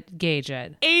kind of gauge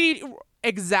it. 80...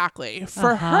 Exactly.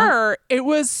 For her, it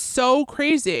was so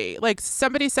crazy. Like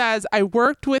somebody says, I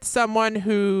worked with someone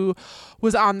who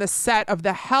was on the set of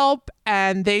The Help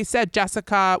and they said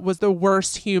Jessica was the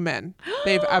worst human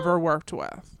they've ever worked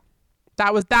with.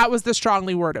 That was the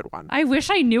strongly worded one. I wish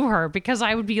I knew her because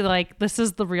I would be like, this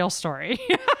is the real story.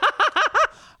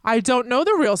 I don't know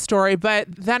the real story, but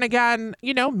then again,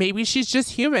 maybe she's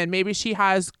just human. Maybe she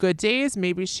has good days.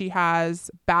 Maybe she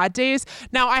has bad days.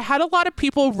 Now, I had a lot of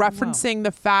people referencing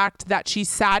the fact that she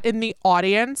sat in the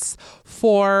audience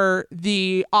for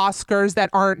the Oscars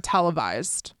that aren't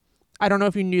televised. I don't know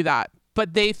if you knew that,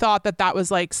 but they thought that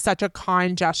was like such a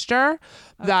kind gesture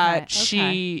that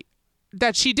she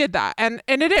did that. And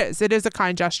it is a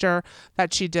kind gesture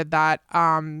that she did that.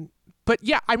 But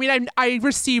yeah, I mean, I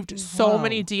received so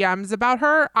many DMs about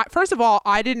her. First of all,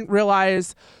 I didn't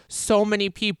realize so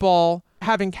many people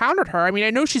have encountered her. I mean,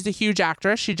 I know she's a huge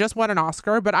actress. She just won an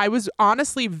Oscar, but I was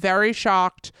honestly very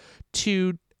shocked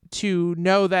to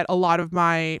know that a lot of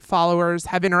my followers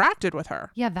have interacted with her.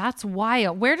 Yeah, that's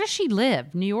wild. Where does she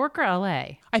live? New York or LA?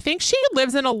 I think she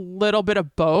lives in a little bit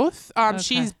of both.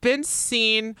 She's been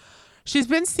seen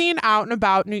out and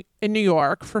about in New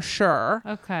York for sure.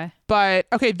 Okay. But,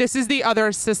 okay, this is the other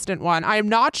assistant one. I am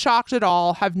not shocked at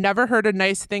all. Have never heard a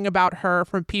nice thing about her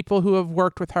from people who have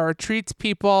worked with her. Treats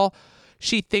people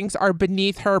she thinks are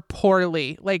beneath her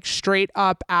poorly. Like, straight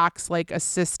up acts like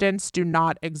assistants do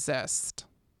not exist.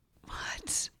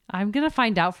 What? I'm going to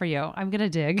find out for you. I'm going to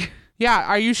dig. Yeah.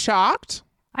 Are you shocked?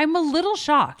 I'm a little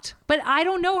shocked, but I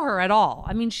don't know her at all.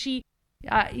 I mean,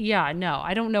 no,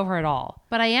 I don't know her at all.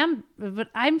 But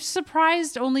I'm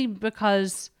surprised only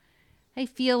because I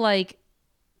feel like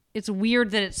it's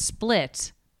weird that it's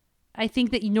split. I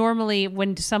think that normally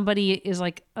when somebody is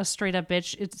like a straight up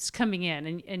bitch, it's coming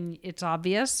in and it's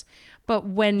obvious. But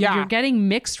when you're getting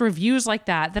mixed reviews like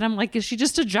that, then I'm like, is she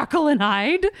just a Jekyll and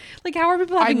Hyde? Like, how are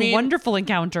people having wonderful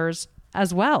encounters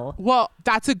as well? Well,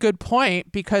 that's a good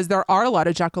point because there are a lot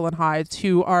of Jekyll and Hydes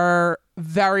who are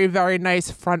very, very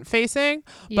nice front facing,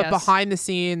 but behind the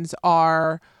scenes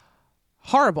are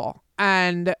horrible.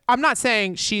 And I'm not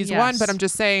saying she's one, but I'm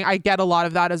just saying I get a lot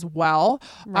of that as well.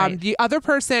 Right. The other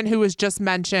person who was just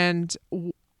mentioned,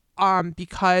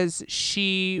 because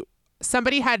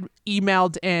somebody had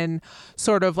emailed in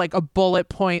sort of like a bullet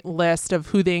point list of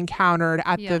who they encountered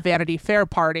at the Vanity Fair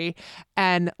party,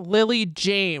 and Lily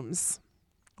James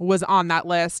was on that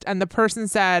list. And the person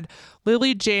said,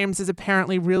 Lily James is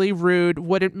apparently really rude,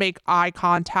 wouldn't make eye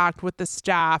contact with the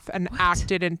staff, and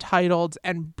acted entitled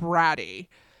and bratty.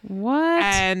 What?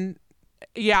 And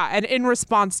in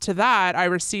response to that, I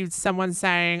received someone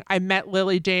saying, I met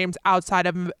Lily James outside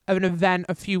of an event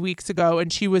a few weeks ago,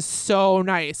 and she was so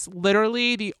nice.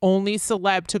 Literally the only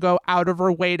celeb to go out of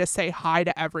her way to say hi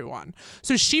to everyone.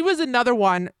 So she was another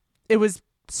one. It was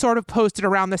sort of posted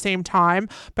around the same time,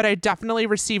 but I definitely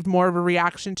received more of a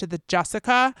reaction to the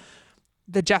Jessica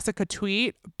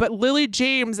tweet. But Lily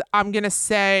James, I'm going to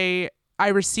say, I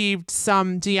received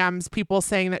some DMs, people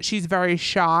saying that she's very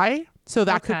shy. So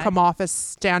that could come off as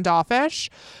standoffish.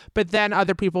 But then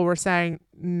other people were saying,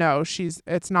 no,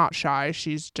 it's not shy.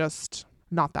 She's just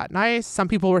not that nice. Some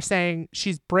people were saying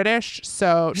she's British.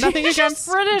 So nothing against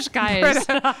British guys.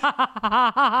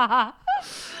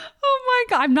 Oh my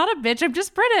God. I'm not a bitch. I'm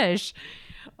just British.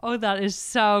 Oh, that is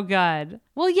so good.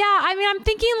 Well, yeah, I mean, I'm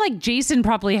thinking like Jason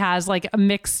probably has like a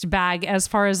mixed bag as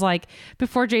far as like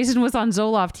before Jason was on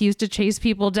Zoloft, he used to chase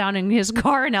people down in his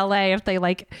car in LA if they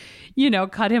like,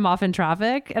 cut him off in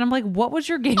traffic. And I'm like, what was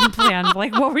your game plan?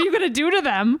 Like, what were you going to do to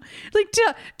them? Like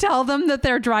to tell them that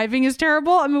their driving is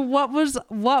terrible? I mean,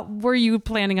 what were you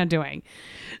planning on doing?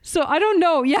 So I don't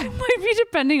know. Yeah, it might be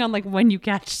depending on like when you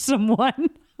catch someone.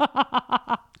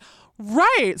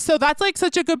 Right. So that's like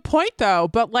such a good point though.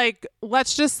 But like,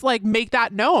 let's just like make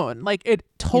that known. Like it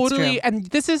totally, and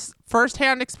this is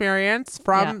firsthand experience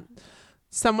from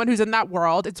someone who's in that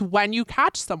world. It's when you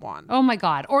catch someone. Oh my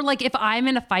God. Or like if I'm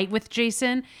in a fight with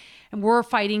Jason and we're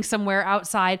fighting somewhere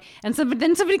outside and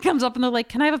then somebody comes up and they're like,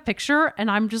 can I have a picture?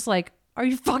 And I'm just like, are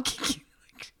you fucking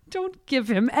don't give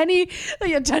him any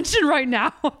attention right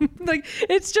now. Like,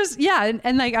 it's just, yeah.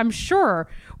 And like, I'm sure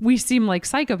we seem like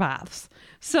psychopaths.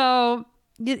 So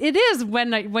it is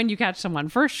when you catch someone,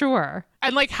 for sure.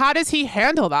 And like, how does he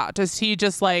handle that? Does he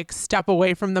just like step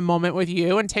away from the moment with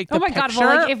you and take the picture? God.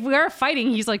 Well, like if we're fighting,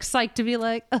 he's like psyched to be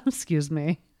like, oh, excuse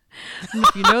me. I don't know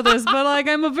if you know this, but like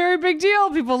I'm a very big deal.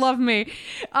 People love me.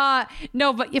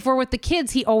 No, but if we're with the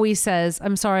kids, he always says,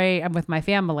 I'm sorry, I'm with my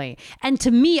family. And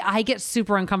to me, I get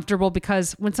super uncomfortable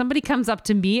because when somebody comes up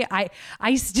to me,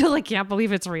 I still like can't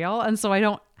believe it's real. And so I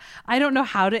don't know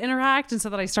how to interact. And so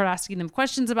that I start asking them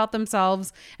questions about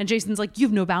themselves. And Jason's like, you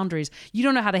have no boundaries. You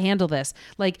don't know how to handle this.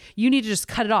 Like, you need to just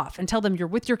cut it off and tell them you're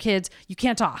with your kids. You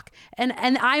can't talk. And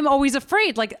I'm always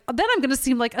afraid, like, then I'm going to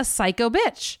seem like a psycho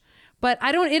bitch. But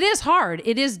it is hard.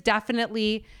 It is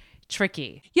definitely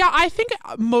tricky. Yeah, I think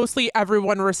mostly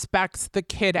everyone respects the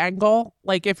kid angle.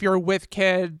 Like if you're with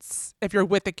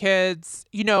the kids,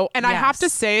 you know, and yes. I have to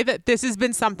say that this has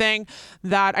been something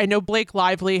that I know Blake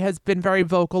Lively has been very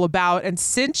vocal about. And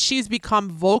since she's become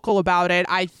vocal about it,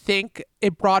 I think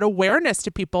it brought awareness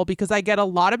to people because I get a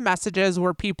lot of messages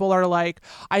where people are like,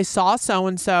 I saw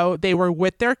so-and-so, they were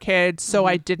with their kids, so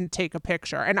I didn't take a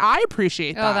picture. And I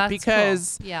appreciate that that's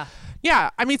because cool. Yeah.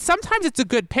 Yeah, I mean, sometimes it's a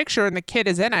good picture and the kid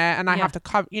is in it and I have to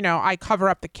I cover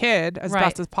up the kid as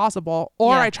best as possible,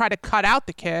 or I try to cut out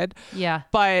the kid. Yeah.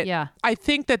 But I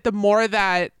think that the more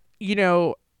that, you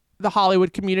know, the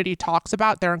Hollywood community talks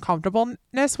about their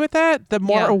uncomfortableness with it, the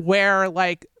more aware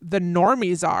like the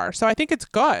normies are. So I think it's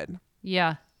good.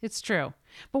 Yeah, it's true.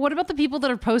 But what about the people that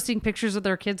are posting pictures of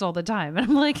their kids all the time? And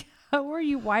I'm like,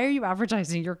 why are you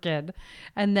advertising your kid?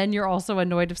 And then you're also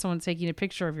annoyed if someone's taking a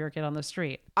picture of your kid on the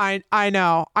street. I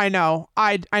know.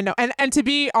 And to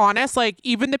be honest, like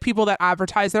even the people that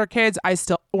advertise their kids,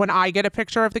 when I get a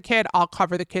picture of the kid, I'll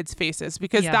cover the kids' faces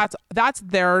because that's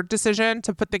their decision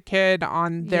to put the kid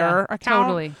on their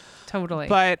account. Totally.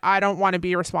 But I don't want to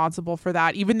be responsible for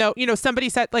that. Even though, you know, somebody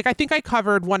said, like, I think I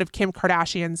covered one of Kim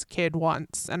Kardashian's kid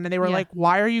once. And then they were like,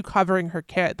 why are you covering her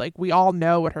kid? Like, we all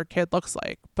know what her kid looks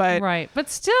like. But right. But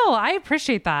still, I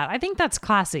appreciate that. I think that's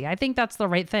classy. I think that's the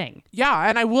right thing. Yeah.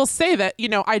 And I will say that, you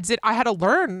know, I had to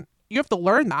learn. You have to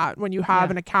learn that when you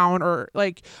have an account, or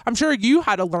like, I'm sure you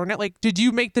had to learn it. Like, did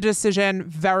you make the decision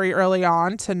very early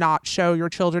on to not show your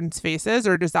children's faces,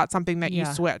 or is that something that you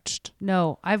switched?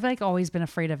 No, I've like always been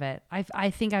afraid of it. I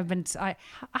think I've been, I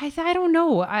don't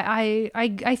know.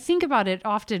 I think about it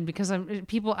often because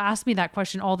people ask me that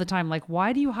question all the time. Like,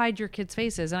 why do you hide your kids'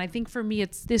 faces? And I think for me,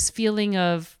 it's this feeling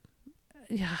of,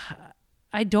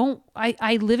 I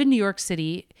live in New York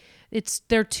City.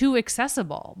 They're too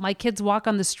accessible. My kids walk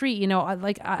on the street, you know,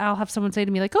 I'll have someone say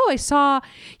to me like, oh, I saw,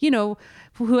 you know,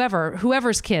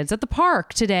 whoever's kids at the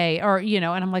park today, or, you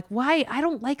know, and I'm like, why? I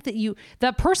don't like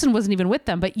that person wasn't even with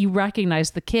them, but you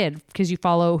recognize the kid because you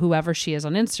follow whoever she is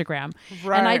on Instagram.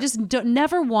 Right. And I just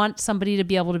never want somebody to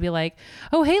be able to be like,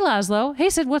 oh, hey, Laszlo. Hey,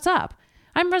 Sid, what's up?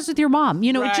 I'm friends with your mom.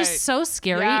 You know, It's just so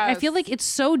scary. Yes. I feel like it's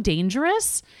so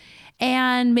dangerous.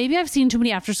 And maybe I've seen too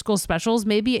many after school specials.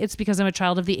 Maybe it's because I'm a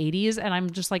child of the 80s and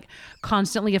I'm just like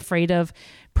constantly afraid of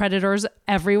predators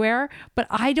everywhere. But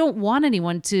I don't want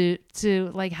anyone to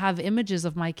like have images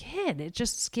of my kid. It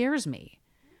just scares me.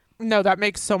 No, that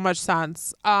makes so much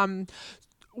sense.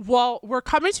 Well, we're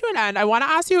coming to an end. I want to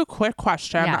ask you a quick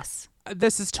question. Yes.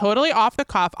 This is totally off the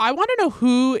cuff. I want to know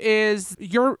who is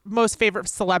your most favorite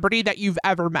celebrity that you've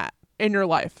ever met in your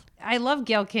life. I love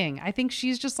Gayle King. I think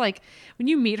she's just like, when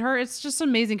you meet her, it's just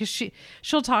amazing because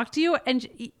she'll talk to you and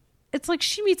it's like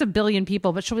she meets a billion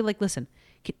people, but she'll be like, listen,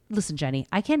 Jenny,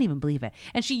 I can't even believe it.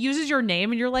 And she uses your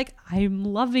name and you're like, I'm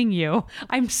loving you.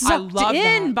 I'm sucked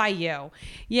in by you.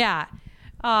 Yeah.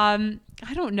 I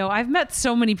don't know. I've met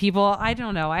so many people. I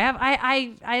don't know.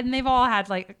 And they've all had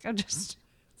like, just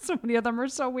so many of them are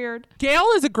so weird. Gayle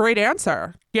is a great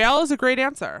answer.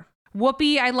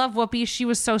 Whoopi, I love Whoopi. She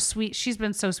was so sweet. She's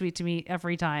been so sweet to me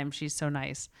every time. She's so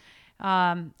nice.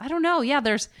 I don't know. Yeah,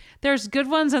 there's good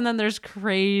ones and then there's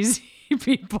crazy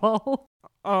people.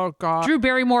 Oh God. Drew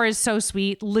Barrymore is so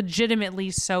sweet,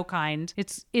 legitimately so kind.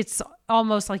 It's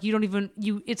almost like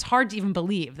it's hard to even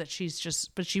believe that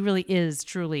but she really is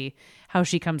truly how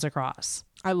she comes across.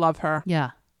 I love her.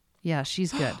 Yeah. Yeah,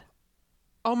 she's good.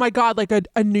 Oh my God, like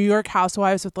a New York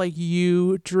Housewives with like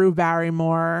you, Drew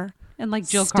Barrymore. And like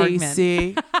Jill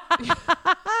Stacey.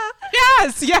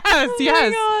 Yes.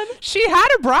 God. She had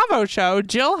a Bravo show.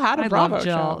 Jill had a Bravo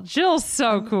show. Jill's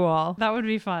so cool. That would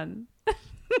be fun.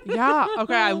 Yeah.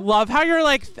 Okay. I love how you're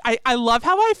like, I love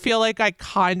how I feel like I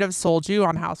kind of sold you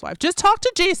on Housewife. Just talk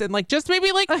to Jason. Like, just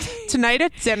maybe like tonight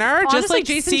at dinner. Honestly, just like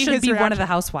Jason see should his be one of reaction. the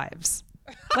housewives.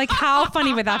 Like, how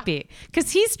funny would that be?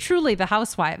 Because he's truly the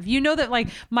housewife. You know that, like,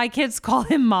 my kids call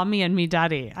him mommy and me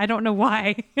daddy. I don't know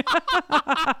why.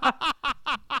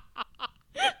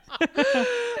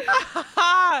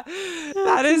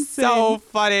 That is so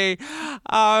funny.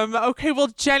 Okay, well,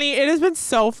 Jenny, it has been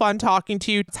so fun talking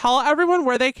to you. Tell everyone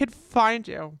where they could find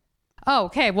you. Oh,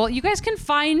 okay. Well, you guys can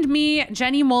find me,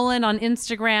 Jenny Mollen, on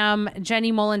Instagram,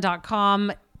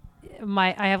 jennymollen.com.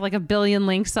 I have like a billion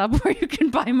links up where you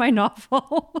can buy my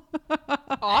novel.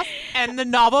 Awesome. And the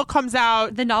novel comes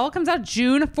out. The novel comes out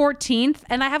June 14th,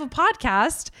 and I have a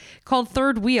podcast called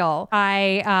Third Wheel.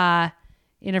 I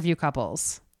interview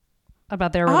couples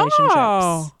about their relationships.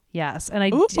 Oh. Yes, and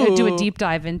I do a deep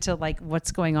dive into like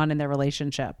what's going on in their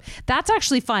relationship. That's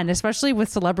actually fun, especially with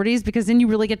celebrities, because then you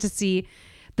really get to see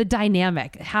the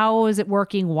dynamic. How is it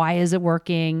working? Why is it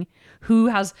working? Who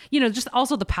has, just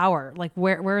also the power, like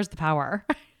where is the power,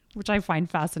 which I find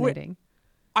fascinating.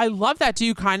 I love that. Do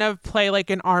you kind of play like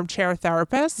an armchair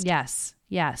therapist? Yes.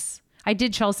 I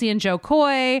did Chelsea and Joe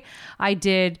Coy. I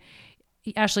did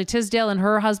Ashley Tisdale and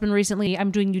her husband recently. I'm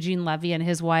doing Eugene Levy and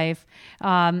his wife.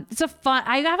 I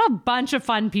have a bunch of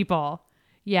fun people.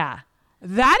 Yeah.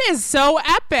 That is so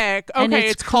epic. Okay, and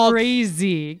it's called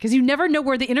crazy because you never know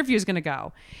where the interview is going to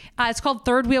go. It's called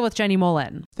Third Wheel with Jenny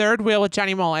Mollen. Third Wheel with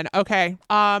Jenny Mollen. Okay.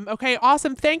 Okay,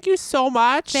 awesome. Thank you so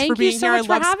much for being so here. Much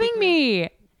for having me.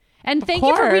 And thank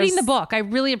you for reading the book. I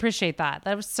really appreciate that.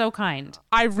 That was so kind.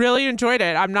 I really enjoyed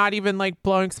it. I'm not even like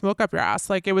blowing smoke up your ass.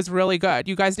 Like, it was really good.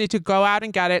 You guys need to go out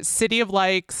and get it. City of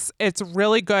Likes. It's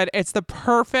really good. It's the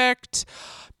perfect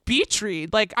beach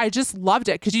read. Like, I just loved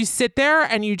it because you sit there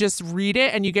and you just read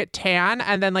it and you get tan,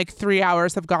 and then like 3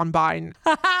 hours have gone by.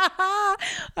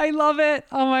 I love it.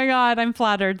 Oh my God. I'm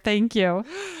flattered. Thank you.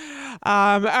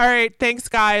 All right. Thanks,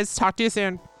 guys. Talk to you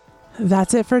soon.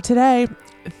 That's it for today.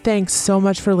 Thanks so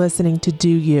much for listening to Do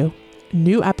You.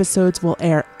 New episodes will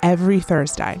air every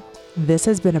Thursday. This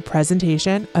has been a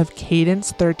presentation of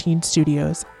Cadence 13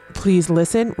 Studios. Please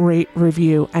listen, rate,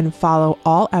 review, and follow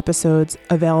all episodes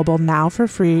available now for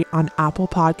free on Apple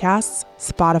Podcasts,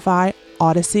 Spotify,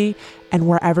 Odyssey, and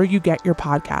wherever you get your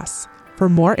podcasts. For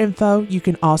more info, you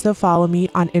can also follow me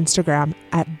on Instagram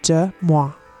at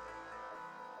 @DeMoi.